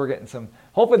we're getting some,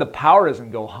 hopefully the power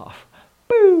doesn't go off.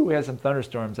 Boo! We had some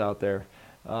thunderstorms out there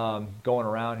going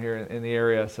around here in the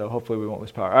area, so hopefully we won't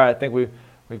lose power. All right, I think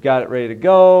we've got it ready to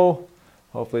go.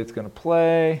 Hopefully it's going to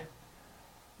play.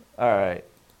 All right.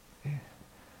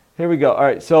 Here we go. All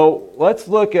right, so let's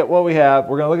look at what we have.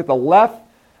 We're going to look at the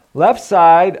left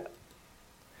side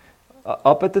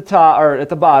up at the top, or at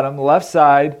the bottom, the left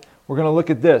side. We're going to look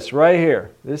at this right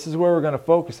here. This is where we're going to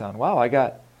focus on. Wow,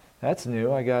 that's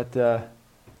new.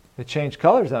 It changed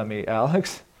colors on me,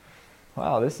 Alex.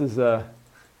 Wow, this is, our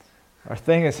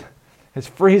thing is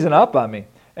freezing up on me.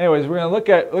 Anyways, we're going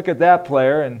to look at that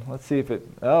player, and let's see if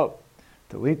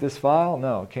delete this file?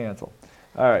 No, cancel.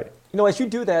 All right. As you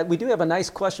do that, we do have a nice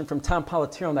question from Tom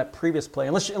Pelletier on that previous play,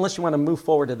 unless you want to move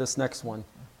forward to this next one.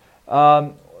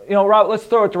 Rob, let's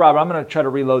throw it to Robert. I'm going to try to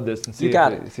reload this and see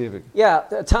if it. Yeah,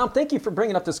 Tom, thank you for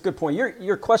bringing up this good point.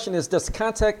 Your question is, does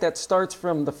contact that starts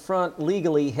from the front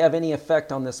legally have any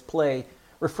effect on this play,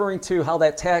 referring to how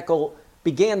that tackle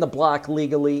began the block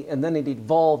legally and then it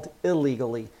evolved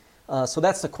illegally? So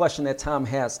that's the question that Tom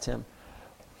has, Tim.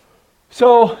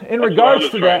 So in regards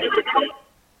to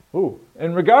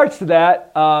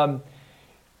that,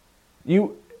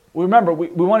 remember, we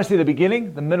want to see the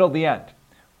beginning, the middle, the end.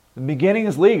 The beginning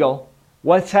is legal,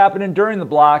 what's happening during the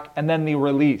block, and then the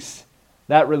release.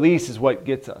 That release is what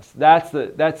gets us. That's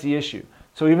the issue.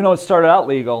 So even though it started out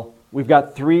legal, we've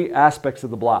got three aspects of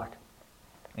the block: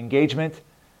 engagement,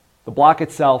 the block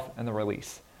itself, and the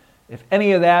release. If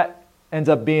any of that ends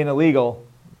up being illegal,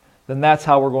 then that's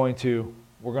how we're going to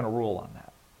rule on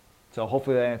that. So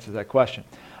hopefully that answers that question.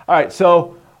 All right,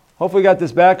 so hopefully we got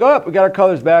this back up. We got our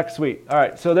colors back. Sweet. All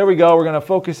right, so there we go. We're going to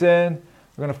focus in.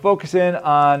 We're going to focus in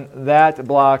on that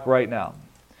block right now.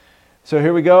 So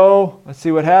here we go. Let's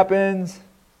see what happens.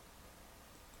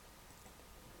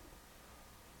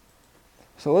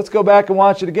 So let's go back and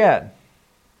watch it again.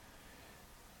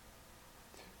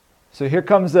 So here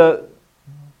comes the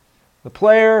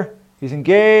player. He's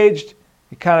engaged.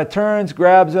 He kind of turns,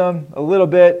 grabs him a little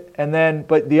bit, and then,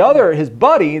 but his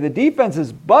buddy, the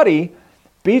defense's buddy,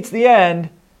 beats the end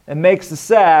and makes the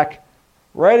sack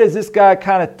right as this guy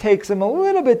kind of takes him a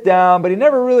little bit down, but he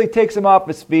never really takes him off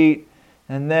his feet,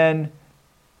 and then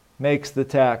makes the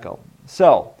tackle.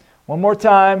 So, one more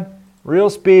time, real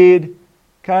speed,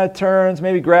 kind of turns,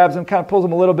 maybe grabs him, kind of pulls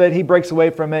him a little bit. He breaks away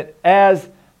from it as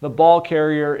the ball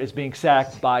carrier is being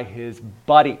sacked by his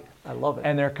buddy. I love it.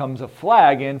 And there comes a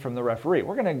flag in from the referee.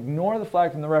 We're going to ignore the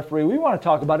flag from the referee. We want to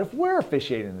talk about if we're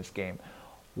officiating this game.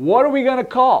 What are we going to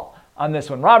call on this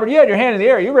one? Robert, you had your hand in the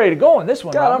air. You're ready to go on this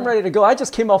one, God, Robert. I'm ready to go. I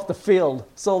just came off the field.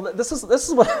 So this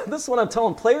is what I'm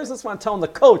telling players. This is what I'm telling the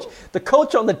coach. The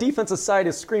coach on the defensive side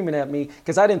is screaming at me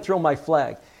because I didn't throw my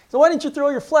flag. So why didn't you throw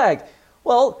your flag?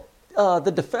 Well,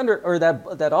 the defender or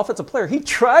that offensive player, he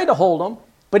tried to hold him,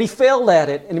 but he failed at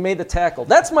it and he made the tackle.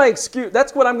 That's my excuse.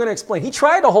 That's what I'm going to explain. He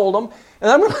tried to hold him,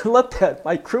 and I'm going to let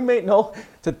my crewmate know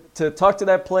to talk to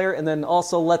that player, and then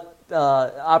also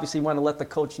obviously want to let the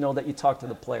coach know that you talked to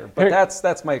the player. But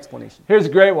that's my explanation. Here's a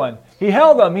great one. He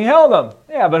held him.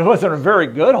 Yeah, but it wasn't a very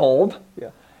good hold.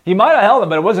 Yeah. He might have held him,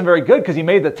 but it wasn't very good because he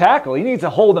made the tackle. He needs to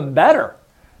hold him better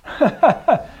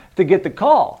to get the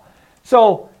call.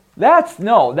 So that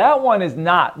one is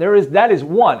not. That is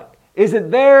one. Is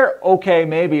it there? Okay,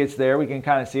 maybe it's there. We can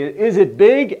kind of see it. Is it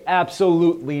big?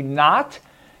 Absolutely not.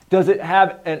 Does it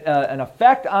have an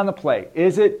effect on the play?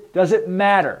 Does it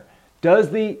matter? Does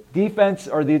the defense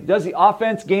does the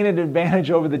offense gain an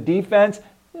advantage over the defense?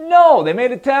 No, they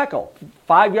made a tackle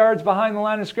 5 yards behind the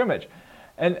line of scrimmage.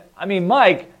 And I mean,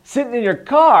 Mike, sitting in your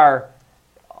car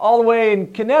all the way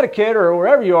in Connecticut or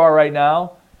wherever you are right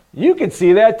now, you can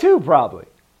see that too, probably.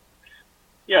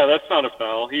 Yeah, that's not a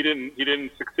foul. He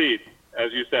didn't succeed,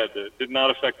 as you said. It did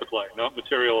not affect the play. No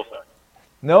material effect.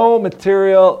 No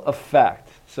material effect.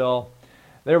 So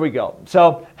there we go.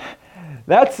 So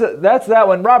that's that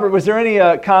one. Robert, was there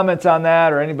any comments on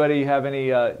that, or anybody have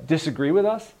any disagree with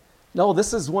us? No,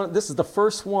 this is the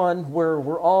first one where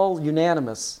we're all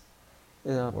unanimous.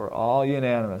 Yeah. We're all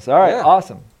unanimous. All right, Yeah.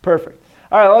 Awesome. Perfect.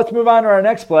 All right, let's move on to our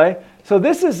next play. So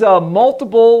this is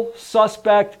multiple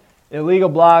suspect illegal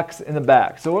blocks in the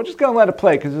back. So we're just going to let it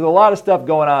play because there's a lot of stuff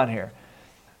going on here.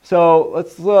 So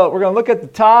we're going to look at the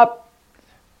top.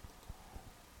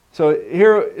 So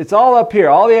here, it's all up here.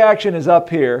 All the action is up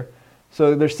here.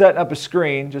 So they're setting up a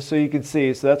screen just so you can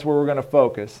see. So that's where we're going to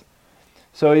focus.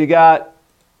 So you got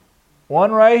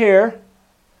one right here.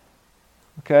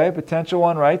 Okay, potential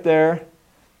one right there.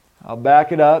 I'll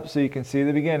back it up so you can see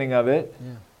the beginning of it.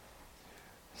 Yeah.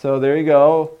 So there you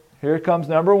go. Here comes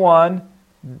number one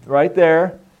right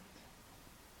there.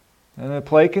 And the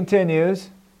play continues.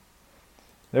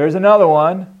 There's another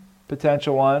one,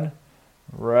 potential one,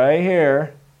 right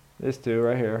here. This two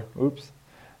right here. Oops.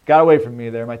 Got away from me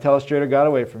there. My telestrator got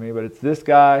away from me, but it's this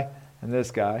guy and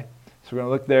this guy. So we're going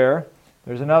to look there.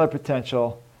 There's another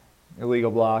potential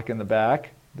illegal block in the back.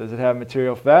 Does it have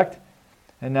material effect?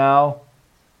 And now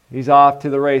he's off to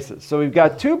the races. So we've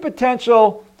got two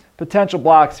potential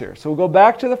blocks here. So we'll go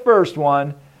back to the first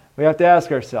one. We have to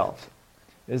ask ourselves,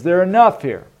 is there enough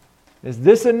here? Is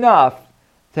this enough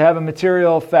to have a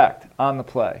material effect on the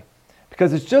play?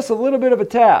 Because it's just a little bit of a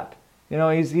tap. You know,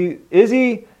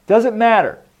 does it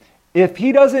matter? If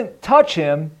he doesn't touch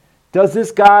him, does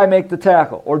this guy make the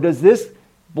tackle? Or does this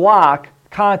block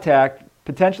contact,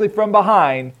 potentially from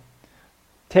behind,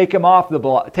 take him off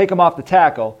the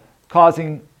tackle,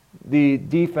 causing the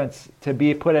defense to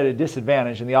be put at a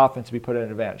disadvantage and the offense to be put at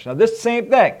an advantage? Now, this same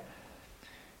thing.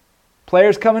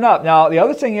 Players coming up. Now, the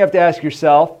other thing you have to ask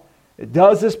yourself,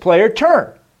 does this player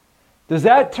turn? Does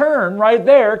that turn right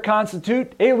there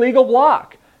constitute a legal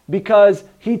block? Because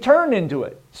he turned into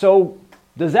it. So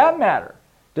does that matter?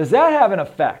 Does that have an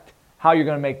effect how you're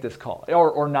going to make this call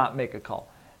or not make a call?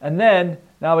 And then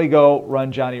now we go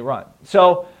run, Johnny, run.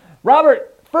 So,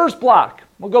 Robert, first block.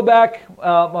 We'll go back.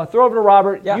 I'll throw over to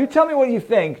Robert. Yeah. You tell me what you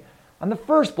think on the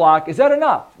first block. Is that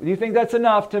enough? Do you think that's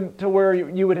enough to where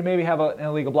you would maybe have an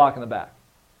illegal block in the back?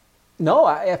 No,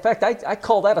 in fact, I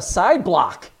call that a side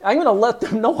block. I'm going to let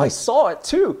them know I saw it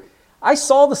too. I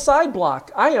saw the side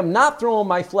block. I am not throwing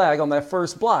my flag on that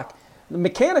first block.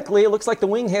 Mechanically, it looks like the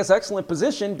wing has excellent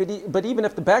position, but even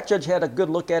if the back judge had a good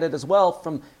look at it as well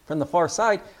from the far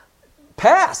side,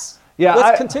 pass. Yeah,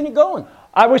 Let's continue going.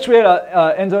 I wish we had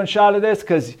an end zone shot of this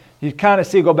because you kind of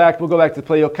see, we'll go back to the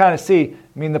play, you'll kind of see,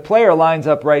 I mean, the player lines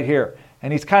up right here,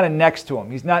 and he's kind of next to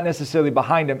him. He's not necessarily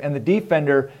behind him, and the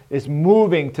defender is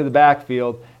moving to the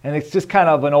backfield, and it's just kind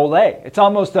of an ole. It's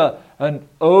almost an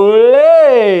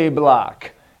ole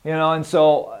block, you know, and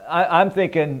so I'm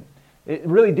thinking it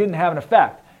really didn't have an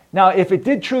effect. Now, if it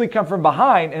did truly come from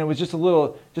behind and it was just a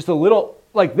little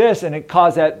like this and it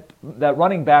caused that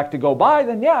running back to go by,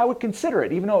 then yeah, I would consider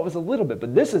it, even though it was a little bit.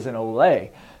 But this is an ole.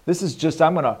 This is just,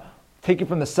 I'm going to take you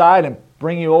from the side and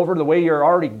bring you over the way you're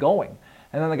already going.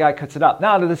 And then the guy cuts it up.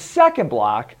 Now, to the second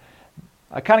block,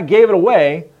 I kind of gave it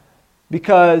away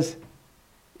because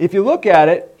if you look at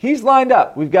it, he's lined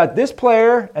up. We've got this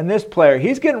player and this player.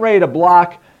 He's getting ready to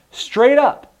block straight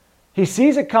up. He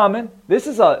sees it coming.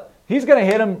 He's going to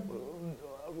hit him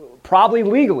probably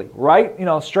legally, right? You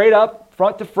know, straight up,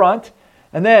 front to front.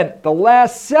 And then the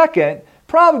last second,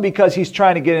 probably because he's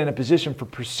trying to get in a position for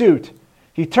pursuit,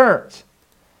 he turns.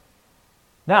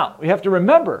 Now, we have to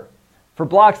remember, for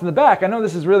blocks in the back, I know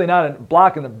this is really not a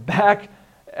block in the back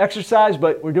exercise,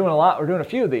 but we're doing a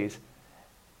few of these.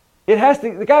 The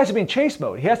guy has to be in chase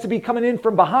mode. He has to be coming in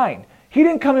from behind. He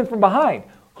didn't come in from behind.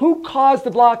 Who caused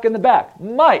the block in the back?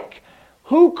 Mike.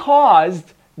 Who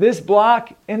caused this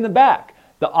block in the back?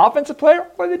 The offensive player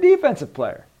or the defensive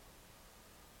player?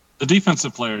 The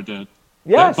defensive player did.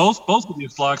 Yes. Both of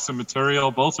these blocks are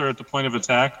material. Both are at the point of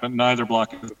attack, but neither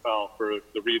block is A foul for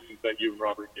the reasons that you and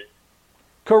Robert gave.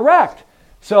 Correct.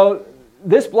 So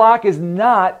this block is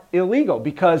not illegal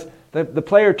because the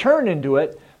player turned into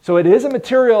it. So it is a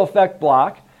material effect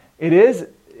block. It is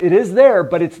there,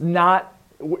 but it's not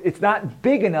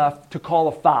big enough to call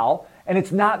a foul, and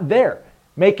it's not there.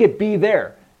 Make it be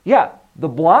there. Yeah, the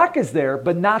block is there,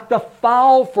 but not the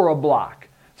foul for a block.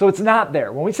 So it's not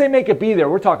there. When we say make it be there,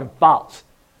 we're talking fouls.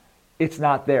 It's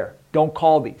not there. Don't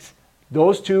call these.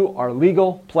 Those two are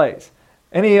legal plays.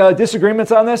 Any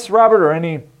disagreements on this, Robert, or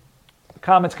any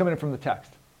comments coming in from the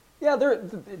text? Yeah,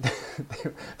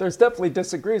 there's definitely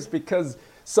disagrees because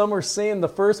some are saying the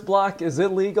first block is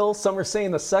illegal. Some are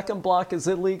saying the second block is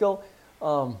illegal.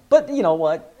 But you know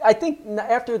what? I think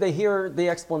after they hear the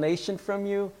explanation from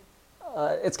you,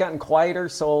 it's gotten quieter.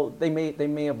 So they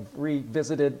may have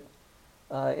revisited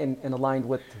and aligned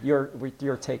with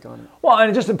your take on it. Well, and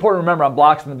it's just important to remember on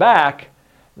blocks in the back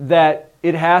that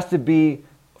it has to be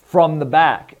from the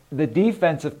back. The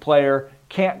defensive player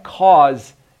can't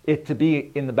cause it to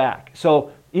be in the back.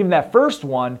 So even that first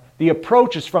one, the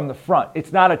approach is from the front.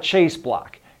 It's not a chase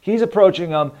block. He's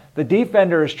approaching them. The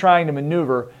defender is trying to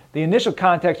maneuver. The initial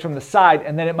contact's from the side,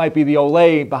 and then it might be the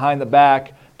Olay behind the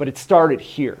back, but it started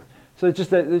here. So it's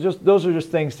just that those are just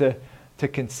things to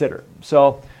consider.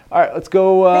 So, all right, let's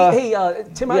go. Hey,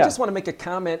 Tim, yeah. I just want to make a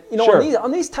comment. You know, Sure.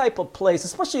 on these type of plays,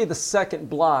 especially the second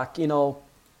block, you know,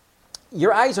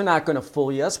 your eyes are not going to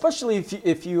fool you, especially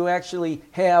if you actually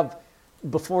have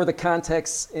before the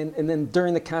context and then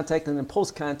during the contact and then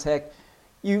post contact,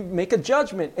 you make a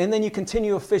judgment and then you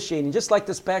continue officiating, just like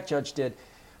this back judge did.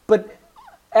 But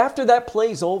after that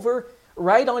play's over,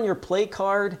 write on your play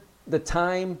card the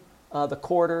time, the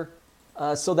quarter,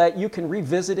 so that you can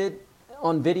revisit it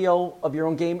on video of your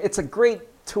own game. It's a great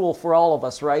tool for all of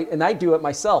us, right? And I do it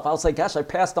myself. I was like, gosh, I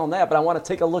passed on that, but I want to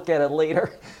take a look at it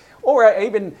later. Or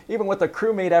even with a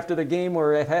crewmate after the game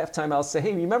or at halftime, I'll say,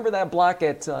 hey, remember that block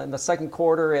in the second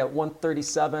quarter at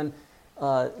 1:37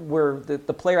 where the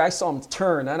player, I saw him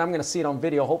turn, and I'm going to see it on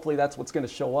video. Hopefully that's what's going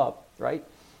to show up, right?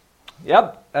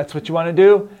 Yep, that's what you want to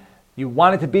do. You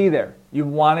want it to be there. You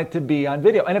want it to be on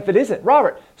video. And if it isn't,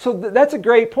 Robert, so that's a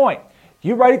great point.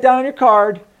 You write it down on your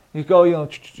card. You go,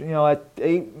 at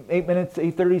 8 minutes,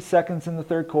 30 seconds in the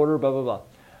third quarter, blah, blah, blah.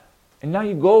 And now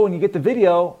you go and you get the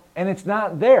video, and it's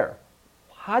not there.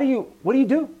 What do you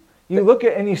do? You look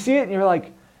at and you see it, and you're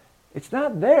like, it's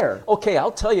not there. Okay,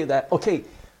 I'll tell you that. Okay,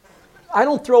 I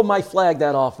don't throw my flag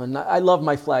that often. I love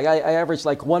my flag. I average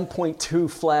like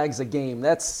 1.2 flags a game.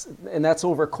 That's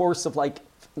over a course of like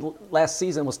last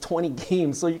season was 20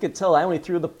 games. So you could tell I only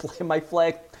threw my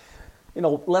flag,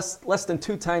 less than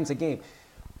 2 times a game.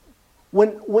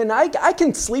 When I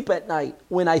can sleep at night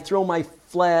when I throw my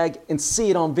flag and see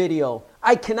it on video.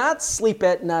 I cannot sleep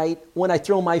at night when I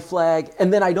throw my flag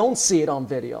and then I don't see it on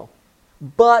video.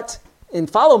 But, and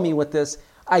follow me with this,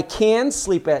 I can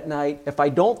sleep at night if I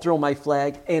don't throw my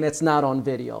flag and it's not on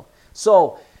video.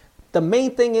 So the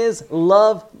main thing is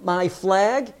love my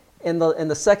flag. And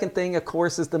the second thing, of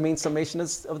course, is the main summation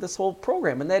of this whole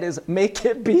program. And that is make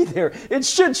it be there. It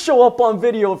should show up on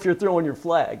video if you're throwing your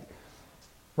flag.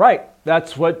 Right.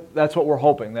 That's what we're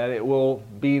hoping, that it will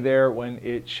be there when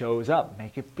it shows up.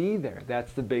 Make it be there.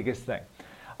 That's the biggest thing.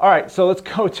 All right, so let's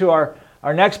go to our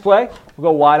next play.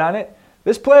 We'll go wide on it.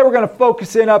 This play we're going to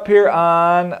focus in up here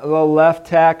on the left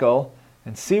tackle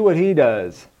and see what he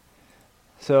does.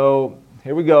 So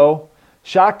here we go.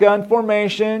 Shotgun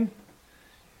formation.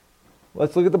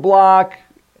 Let's look at the block.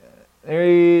 There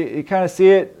you kind of see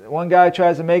it. One guy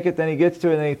tries to make it, then he gets to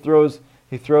it, and then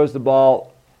he throws the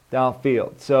ball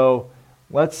downfield. So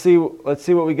let's see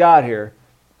what we got here.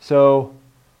 So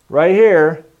right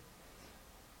here,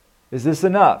 is this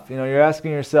enough? You're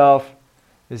asking yourself,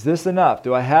 is this enough?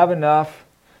 Do I have enough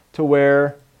to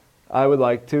where I would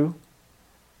like to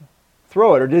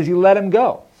throw it? Or does he let him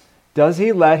go? Does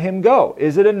he let him go?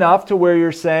 Is it enough to where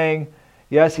you're saying,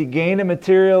 yes, he gained a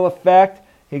material effect,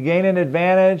 he gained an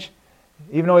advantage,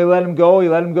 even though he let him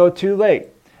go too late.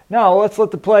 Now let's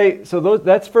let the play. So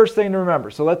that's first thing to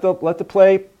remember. So let the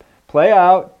play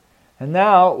out, and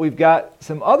now we've got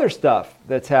some other stuff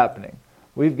that's happening.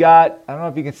 We've got, I don't know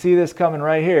if you can see this coming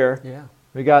right here. Yeah.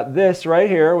 We got this right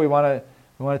here. We want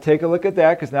to take a look at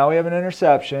that because now we have an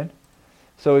interception.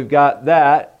 So we've got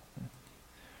that,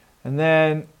 and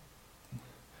then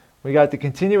we got the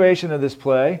continuation of this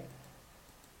play,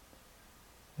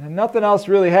 and nothing else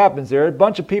really happens there. A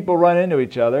bunch of people run into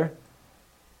each other,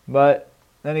 but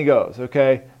then he goes,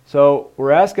 okay? So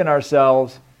we're asking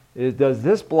ourselves, does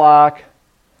this block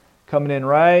coming in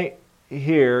right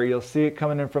here, you'll see it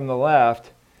coming in from the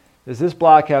left, does this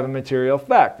block have a material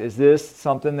effect? Is this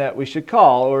something that we should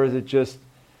call, or is it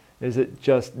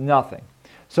just nothing?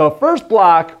 So first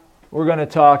block we're going to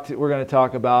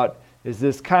talk about is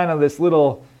this kind of this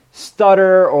little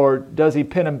stutter, or does he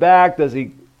pin him back? Does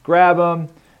he grab him?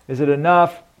 Is it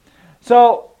enough?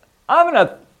 So I'm going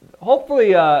to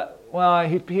hopefully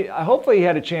hopefully he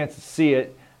had a chance to see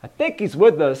it. I think he's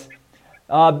with us.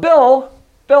 Bill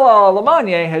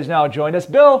Lamagna has now joined us.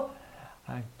 Bill,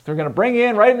 they're going to bring you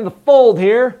in right into the fold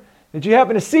here. Did you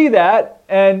happen to see that?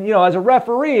 And, as a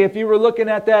referee, if you were looking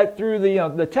at that through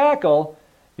the tackle,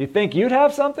 do you think you'd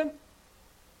have something?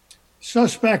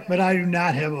 Suspect, but I do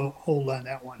not have a hold on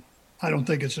that one. I don't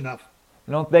think it's enough.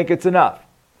 I don't think it's enough.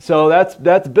 So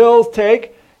that's Bill's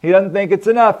take. He doesn't think it's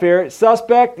enough here.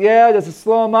 Suspect, yeah. Does it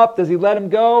slow him up? Does he let him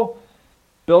go?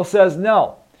 Bill says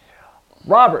no.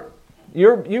 Robert,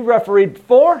 you refereed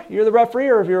before. You're the referee,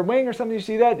 or if you're a wing or something, you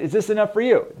see that. Is this enough for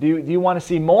you? Do you want to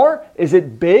see more? Is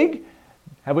it big?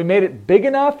 Have we made it big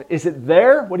enough? Is it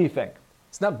there? What do you think?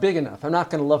 It's not big enough. I'm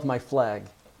not going to love my flag,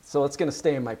 so it's going to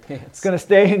stay in my pants. It's going to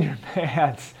stay in your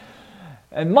pants.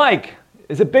 And Mike,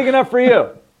 is it big enough for you?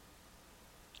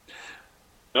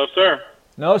 No, sir.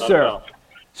 No, Not sir. at all.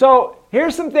 So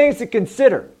here's some things to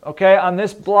consider, okay, on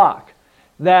this block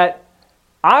that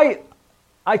I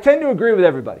tend to agree with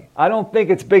everybody. I don't think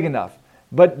it's big enough.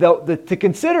 But to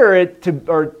consider it,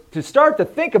 to start to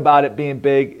think about it being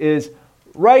big is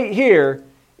right here.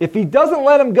 If he doesn't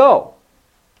let him go,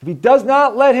 if he does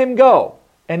not let him go,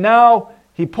 and now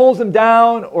he pulls him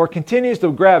down or continues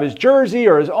to grab his jersey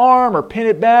or his arm or pin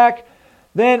it back,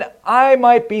 then I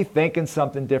might be thinking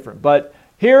something different. But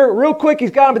here, real quick, he's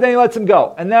got him, but then he lets him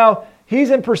go. And now he's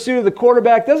in pursuit of the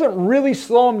quarterback. Doesn't really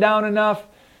slow him down enough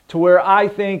to where I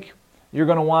think you're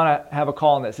going to want to have a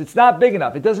call on this. It's not big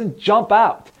enough. It doesn't jump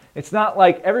out. It's not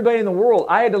like everybody in the world.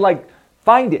 I had to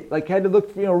find it. Had to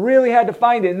look, really had to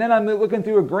find it. And then I'm looking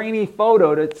through a grainy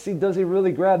photo to see, does he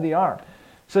really grab the arm?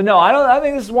 So no, I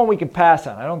think this is one we can pass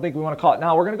on. I don't think we want to call it.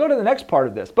 Now we're going to go to the next part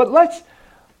of this, but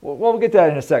we'll get to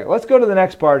that in a second. Let's go to the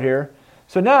next part here.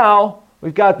 So now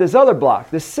we've got this other block,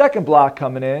 this second block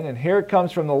coming in, and here it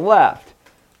comes from the left,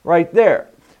 right there.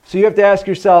 So you have to ask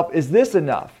yourself, is this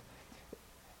enough?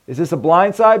 Is this a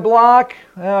blindside block?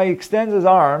 Well, he extends his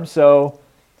arm, so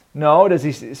no. Does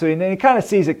he? So he kind of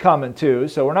sees it coming too.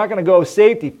 So we're not going to go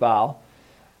safety foul.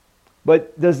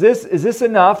 But is this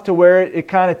enough to where it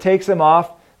kind of takes him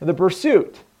off the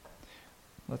pursuit?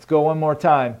 Let's go one more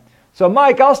time. So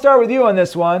Mike, I'll start with you on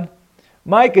this one.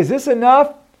 Mike, is this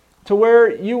enough to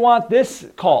where you want this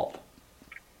called?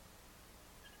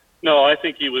 No, I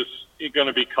think he was going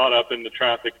to be caught up in the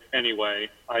traffic anyway.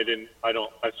 I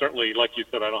certainly, like you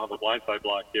said, I don't have a blindside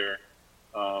block here.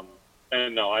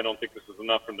 And no, I don't think this is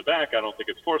enough from the back. I don't think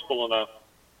it's forceful enough.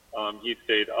 He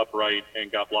stayed upright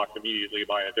and got blocked immediately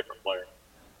by a different player.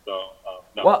 So,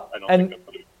 no, well, I don't think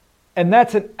that's enough. And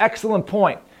that's an excellent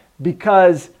point,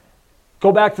 because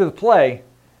go back to the play.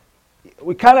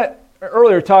 We kind of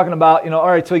earlier talking about, all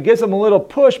right, so he gives him a little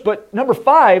push, but number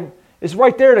 5 is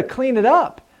right there to clean it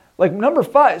up. Like number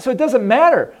 5, so it doesn't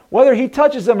matter whether he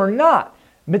touches them or not.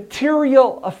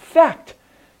 Material effect.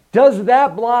 Does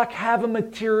that block have a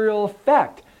material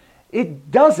effect?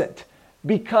 It doesn't,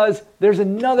 because there's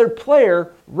another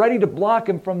player ready to block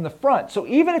him from the front. So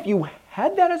even if you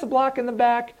had that as a block in the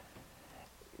back,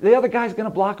 the other guy's going to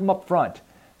block him up front.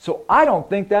 So I don't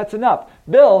think that's enough.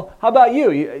 Bill, how about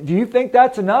you? Do you think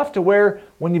that's enough to where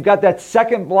when you've got that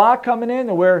second block coming in,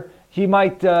 to where you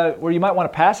might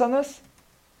want to pass on this?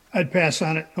 I'd pass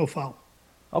on it. No foul.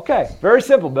 Okay, very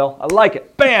simple, Bill. I like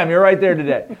it. Bam, you're right there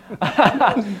today.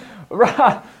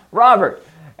 Robert,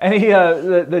 any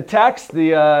the text,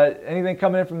 anything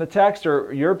coming in from the text,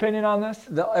 or your opinion on this?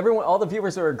 All the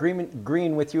viewers are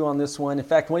agreeing with you on this one. In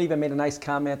fact, one even made a nice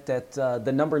comment that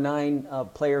the number 9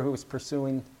 player who was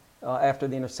pursuing after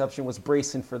the interception was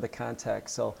bracing for the contact.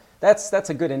 So that's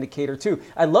a good indicator too.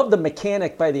 I love the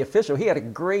mechanic by the official. He had a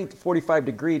great 45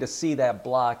 degree to see that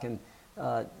block, and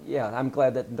I'm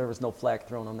glad that there was no flag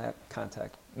thrown on that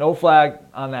contact. No flag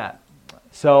on that.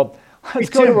 So let's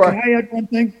Hey, go Tim, to our. can I add one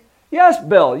thing? Yes,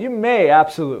 Bill, you may,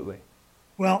 absolutely.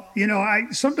 Well,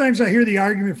 sometimes I hear the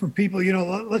argument from people,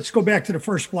 let's go back to the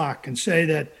first block and say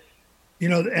that,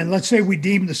 and let's say we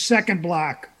deem the second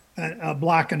block a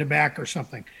block in the back or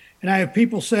something. And I have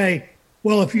people say,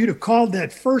 well, if you'd have called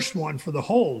that first one for the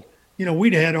hold,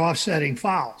 we'd have had offsetting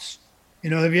fouls.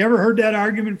 Have you ever heard that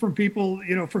argument from people,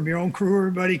 from your own crew or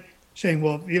everybody saying,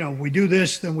 well, we do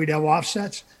this, then we'd have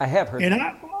offsets? I have heard And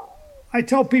that. I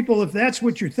tell people, if that's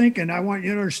what you're thinking, I want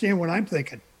you to understand what I'm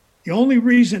thinking. The only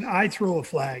reason I throw a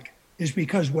flag is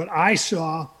because what I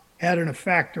saw had an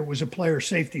effect or was a player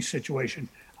safety situation.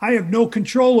 I have no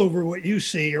control over what you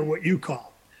see or what you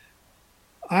call.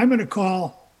 I'm going to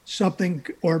call something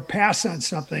or pass on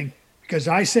something because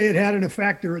I say it had an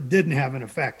effect or it didn't have an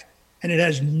effect. And it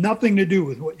has nothing to do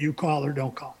with what you call or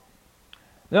don't call.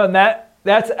 No, and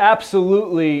that's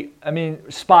absolutely,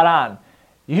 spot on.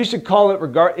 You should call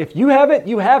it if you have it,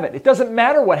 you have it. It doesn't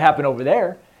matter what happened over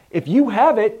there. If you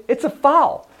have it, it's a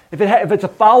foul. If it's a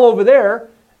foul over there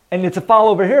and it's a foul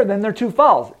over here, then they're 2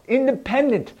 fouls,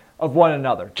 independent of one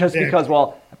another. Just because,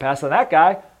 well, I passed on that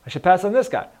guy, I should pass on this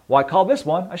guy. Well, I call this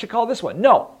one, I should call this one.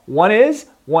 No, one is,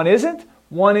 one isn't,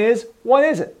 one is, one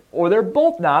isn't. Or they're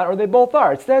both not, or they both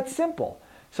are. It's that simple.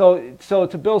 So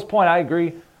to Bill's point, I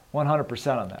agree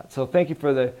 100% on that. So thank you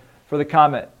for the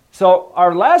comment. So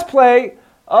our last play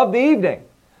of the evening.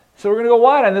 So we're going to go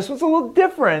wide on this. One's a little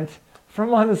different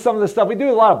from some of the stuff. We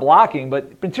do a lot of blocking,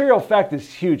 but material effect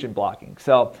is huge in blocking.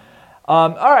 So, all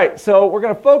right, so we're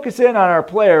going to focus in on our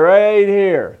player right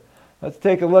here. Let's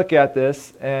take a look at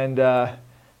this, and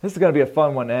this is going to be a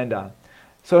fun one to end on.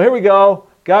 So here we go.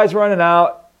 Guy's running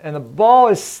out, and the ball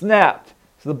is snapped.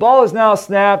 So the ball is now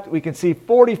snapped. We can see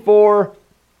 44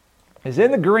 is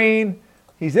in the green.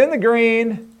 He's in the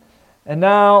green, and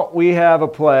now we have a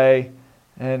play,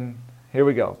 and here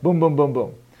we go. Boom, boom, boom,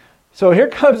 boom. So here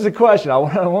comes the question. I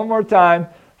want it one more time.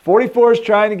 44 is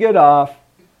trying to get off.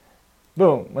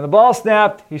 Boom. When the ball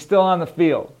snapped, he's still on the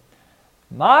field.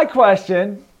 My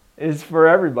question is for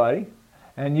everybody,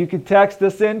 and you can text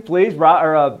us in, please.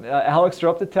 Alex,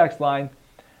 throw up the text line.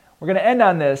 We're going to end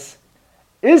on this.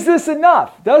 Is this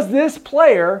enough? Does this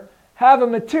player have a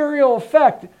material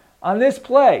effect on this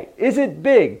play? Is it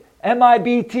big?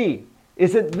 MIBT.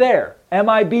 Is it there?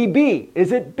 MIBB.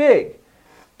 Is it big?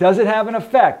 Does it have an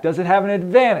effect? Does it have an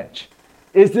advantage?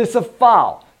 Is this a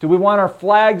foul? Do we want our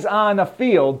flags on the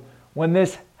field when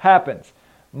this happens?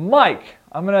 Mike,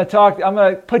 I'm going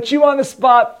to put you on the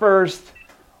spot first.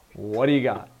 What do you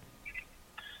got?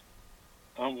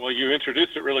 Well, you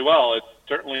introduced it really well. It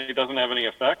certainly doesn't have any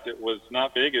effect. It was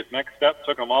not big. His next step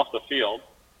took him off the field.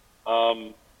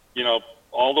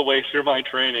 All the way through my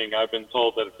training, I've been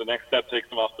told that if the next step takes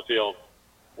him off the field,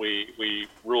 we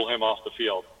rule him off the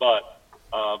field. But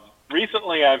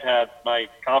recently I've had my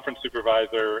conference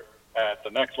supervisor at the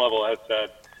next level has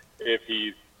said if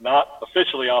he's not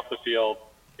officially off the field,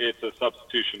 it's a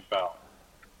substitution foul.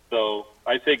 So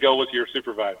I say go with your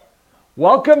supervisor.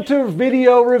 Welcome to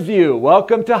video review.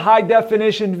 Welcome to high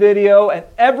definition video and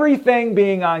everything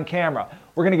being on camera.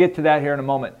 We're going to get to that here in a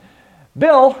moment.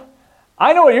 Bill,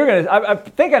 I know what you're going to, I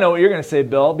think I know what you're going to say,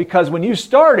 Bill, because when you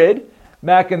started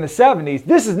back in the 70s,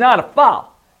 this is not a foul.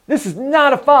 This is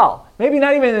not a foul. Maybe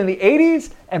not even in the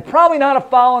 80s and probably not a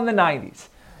foul in the 90s.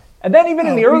 And then even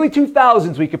in the early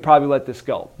 2000s, we could probably let this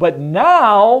go. But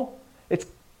now it's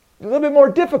a little bit more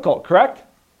difficult, correct?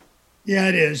 Yeah,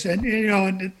 it is. And,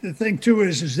 and the thing, too,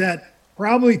 is that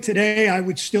probably today I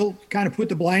would still kind of put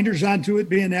the blinders onto it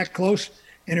being that close.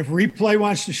 And if replay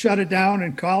wants to shut it down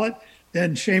and call it,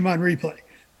 then shame on replay.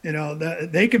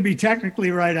 They can be technically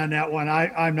right on that one.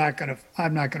 I'm not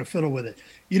gonna fiddle with it.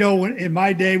 In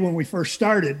my day when we first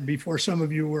started, before some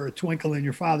of you were a twinkle in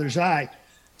your father's eye,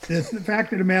 the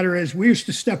fact of the matter is we used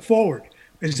to step forward.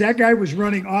 As that guy was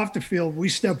running off the field, we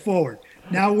stepped forward.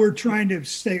 Now we're trying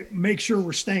to make sure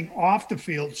we're staying off the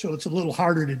field, so it's a little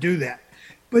harder to do that.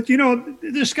 But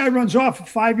this guy runs off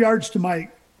 5 yards to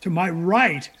my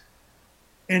right,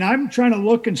 and I'm trying to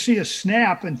look and see a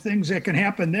snap and things that can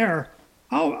happen there.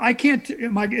 Oh, I can't.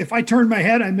 If I turn my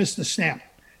head, I miss the snap.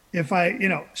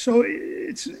 So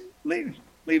it's leave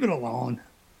it alone.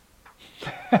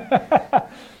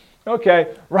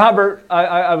 Okay, Robert,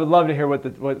 I would love to hear what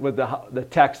the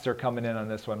texts are coming in on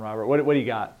this one, Robert. What do you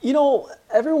got?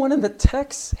 Everyone in the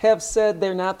texts have said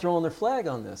they're not throwing their flag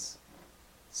on this.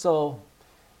 So,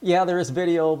 yeah, there is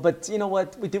video, but you know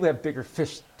what? We do have bigger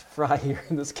fish to fry here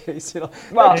in this case.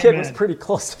 That kid was pretty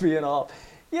close to being off.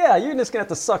 Yeah, you're just going to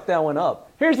have to suck that one up.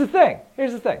 Here's the thing.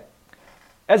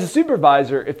 As a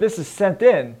supervisor, if this is sent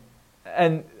in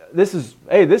and this is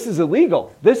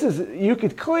illegal. You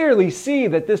could clearly see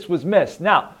that this was missed.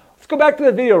 Now, let's go back to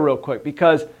the video real quick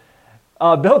because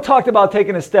Bill talked about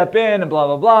taking a step in and blah,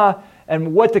 blah, blah,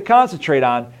 and what to concentrate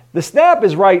on. The snap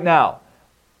is right now.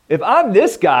 If I'm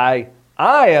this guy,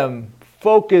 I am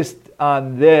focused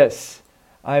on this.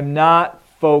 I'm not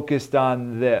focused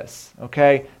on this,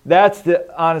 okay? That's the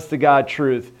honest to God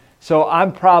truth. So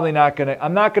I'm not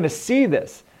going to see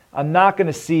this. I'm not going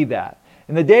to see that.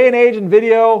 In the day and age in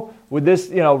video, with this,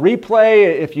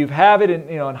 replay, if you have it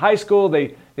in high school,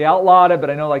 they outlawed it, but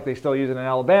I know they still use it in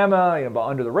Alabama, but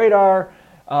under the radar.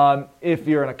 If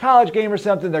you're in a college game or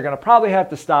something, they're going to probably have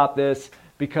to stop this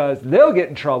because they'll get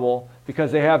in trouble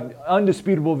because they have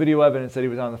undisputable video evidence that he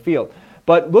was on the field.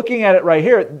 But looking at it right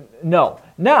here, no.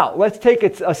 Now, let's take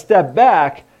it a step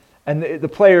back, and the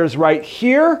player's right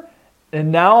here,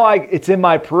 and now it's in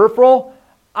my peripheral.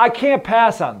 I can't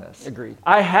pass on this. Agreed.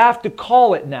 I have to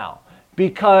call it now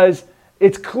because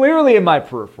it's clearly in my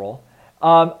peripheral.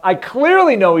 I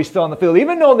clearly know he's still on the field,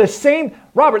 even though the same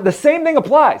thing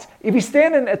applies. If he's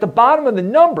standing at the bottom of the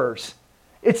numbers,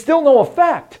 it's still no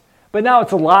effect. But now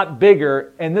it's a lot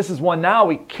bigger, and this is one now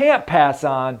we can't pass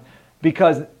on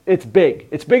because it's big.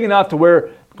 It's big enough to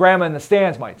where Grandma in the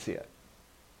stands might see it.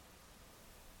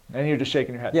 And you're just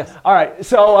shaking your head. Yes. All right,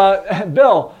 so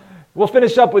Bill, we'll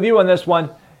finish up with you on this one.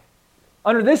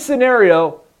 Under this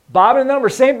scenario, Bob and the number,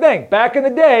 same thing. Back in the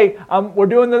day, we're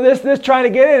doing this, trying to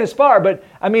get in as far. But,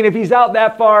 I mean, if he's out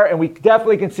that far, and we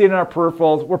definitely can see it in our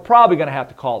peripherals, we're probably going to have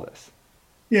to call this.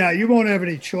 Yeah, you won't have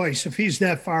any choice. If he's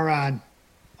that far on,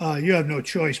 you have no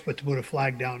choice but to put a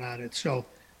flag down on it. So,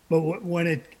 but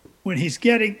when he's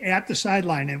getting at the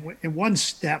sideline in one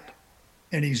step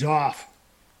and he's off,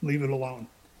 leave it alone.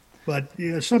 But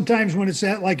sometimes when it's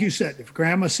that, like you said, if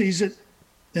Grandma sees it,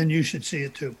 then you should see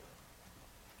it too.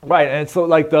 Right, and so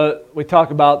like we talk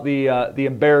about the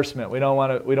embarrassment. We don't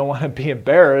want to be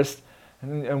embarrassed,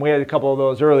 and we had a couple of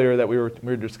those earlier that we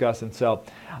were discussing. So,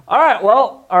 all right,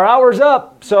 well, our hour's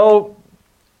up. So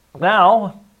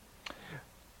now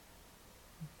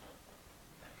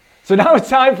it's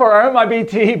time for our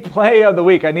MIBT play of the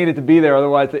week. I need it to be there,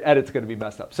 otherwise the edit's going to be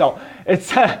messed up. So it's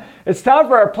time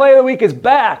for our play of the week is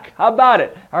back. How about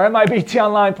it? Our MIBT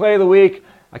Online play of the week.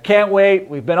 I can't wait.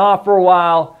 We've been off for a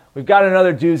while. We've got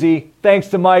another doozy. Thanks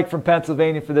to Mike from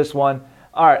Pennsylvania for this one.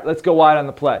 All right, let's go wide on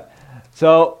the play.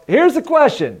 So here's the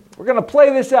question. We're going to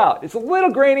play this out. It's a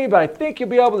little grainy, but I think you'll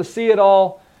be able to see it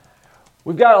all.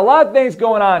 We've got a lot of things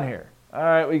going on here. All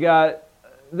right, we got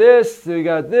this, we've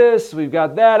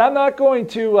got that. I'm not going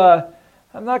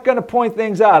to point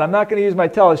things out. I'm not going to use my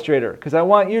telestrator because I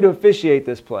want you to officiate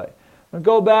this play. I'm going to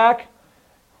go back.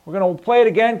 We're going to play it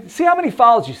again. See how many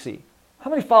fouls you see. How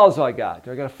many fouls do I got?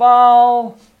 Do I got a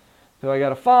foul? Do I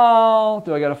got a foul?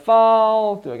 Do I got a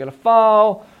foul? Do I got a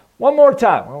foul? One more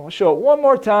time. We'll show it one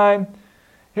more time.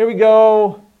 Here we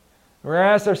go. We're going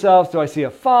to ask ourselves, do I see a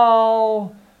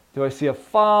foul? Do I see a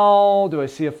foul? Do I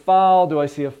see a foul? Do I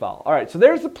see a foul? All right, so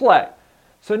there's the play.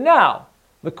 So now,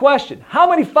 the question, how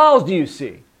many fouls do you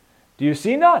see? Do you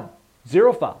see none?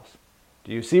 0 fouls.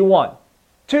 Do you see 1,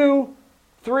 2,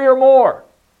 3 or more?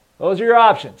 Those are your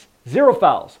options. 0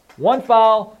 fouls, 1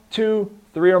 foul, 2,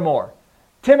 3 or more.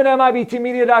 Tim at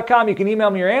MIBTmedia.com. You can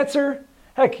email me your answer.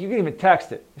 Heck, you can even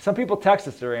text it. Some people text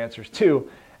us their answers too,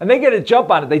 and they get a jump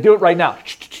on it. They do it right now.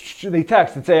 They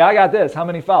text and say, I got this. How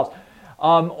many fouls?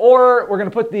 Or we're going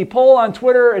to put the poll on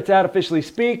Twitter. It's at Officially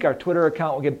Speak. Our Twitter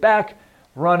account will get back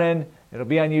running. It'll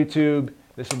be on YouTube.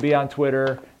 This will be on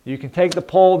Twitter. You can take the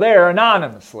poll there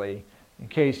anonymously in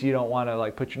case you don't want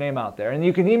to put your name out there. And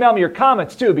you can email me your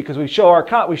comments too, because we show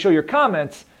your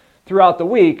comments throughout the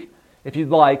week if you'd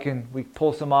like, and we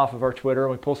pull some off of our Twitter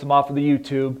and we pull some off of the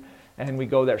YouTube and we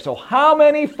go there. So how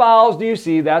many fouls do you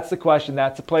see? That's the question.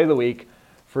 That's the play of the week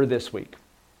for this week.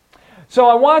 So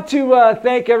I want to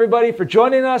thank everybody for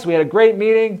joining us. We had a great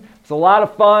meeting. It was a lot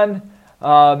of fun.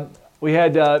 We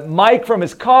had Mike from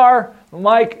his car.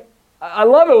 Mike, I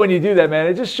love it when you do that, man.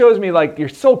 It just shows me you're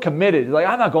so committed. You're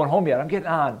I'm not going home yet. I'm getting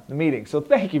on the meeting. So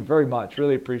thank you very much.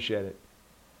 Really appreciate it.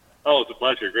 Oh, it's a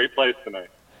pleasure. Great place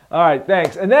tonight. All right,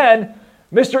 thanks. And then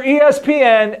Mr.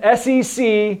 ESPN,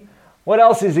 SEC, what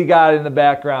else has he got in the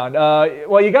background?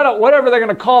 Well, you got whatever they're going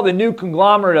to call the new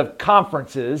conglomerate of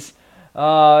conferences. Bill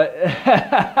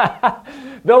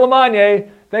Lamagna,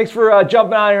 thanks for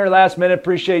jumping on here last minute.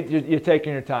 Appreciate you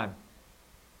taking your time.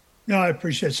 No, I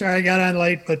appreciate it. Sorry I got on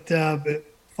late, but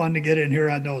fun to get in here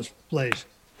on those plays.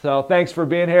 So thanks for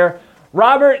being here.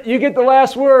 Robert, you get the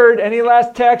last word. Any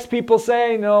last text? People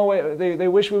saying, no, they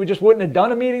wish we just wouldn't have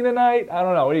done a meeting tonight? I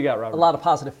don't know. What do you got, Robert? A lot of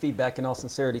positive feedback in all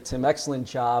sincerity, Tim. Excellent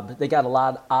job. They got a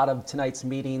lot out of tonight's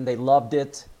meeting. They loved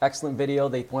it. Excellent video.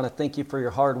 They want to thank you for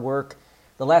your hard work.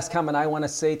 The last comment I want to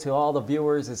say to all the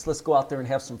viewers is let's go out there and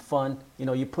have some fun.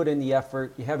 You put in the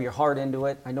effort. You have your heart into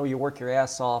it. I know you work your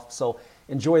ass off. So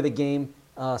enjoy the game.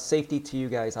 Safety to you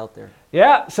guys out there.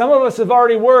 Yeah, some of us have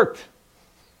already worked.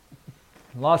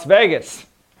 Las Vegas.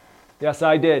 Yes,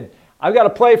 I did. I've got a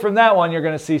play from that one you're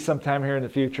going to see sometime here in the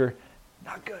future.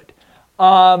 Not good.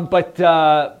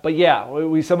 But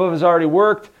yeah, some of us already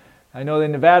worked. I know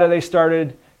in Nevada they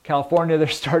started. California, they're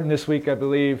starting this week, I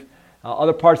believe.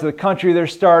 Other parts of the country, they're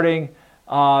starting.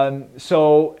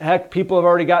 So, heck, people have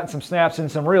already gotten some snaps in,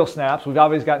 some real snaps. We've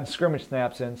always gotten scrimmage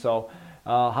snaps in. So,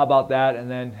 how about that?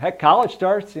 And then, heck, college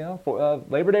starts, for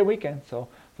Labor Day weekend. So,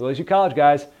 for those of you college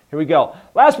guys, here we go.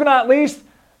 Last but not least,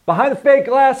 behind the fake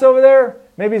glass over there,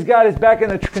 maybe he's got his back in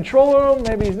the control room.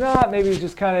 Maybe he's not. Maybe he's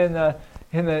just kind of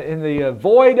in the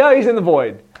void. Oh, he's in the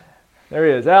void. There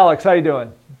he is. Alex, how you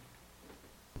doing?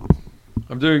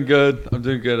 I'm doing good.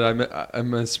 I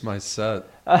miss my set.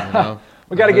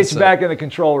 We got to get That's you it. back in the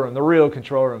control room, the real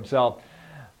control room. So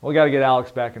we got to get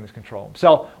Alex back in his control room.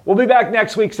 So we'll be back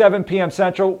next week, 7 p.m.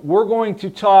 Central. We're going to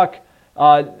talk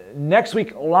next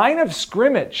week line of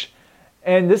scrimmage.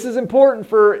 And this is important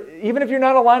for, even if you're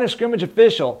not a line of scrimmage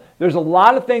official, there's a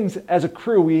lot of things as a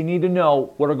crew we need to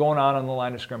know what are going on the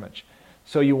line of scrimmage.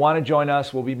 So you want to join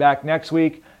us. We'll be back next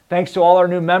week. Thanks to all our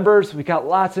new members. We got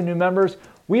lots of new members.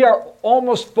 We are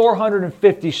almost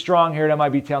 450 strong here at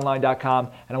MIBTOnline.com,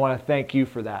 and I want to thank you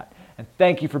for that. And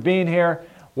thank you for being here.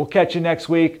 We'll catch you next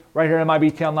week right here at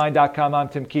MIBTOnline.com. I'm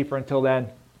Tim Kiefer. Until then,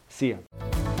 see you.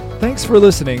 Thanks for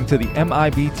listening to the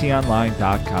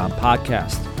MIBTOnline.com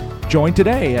podcast. Join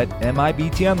today at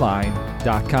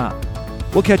MIBTOnline.com.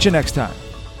 We'll catch you next time.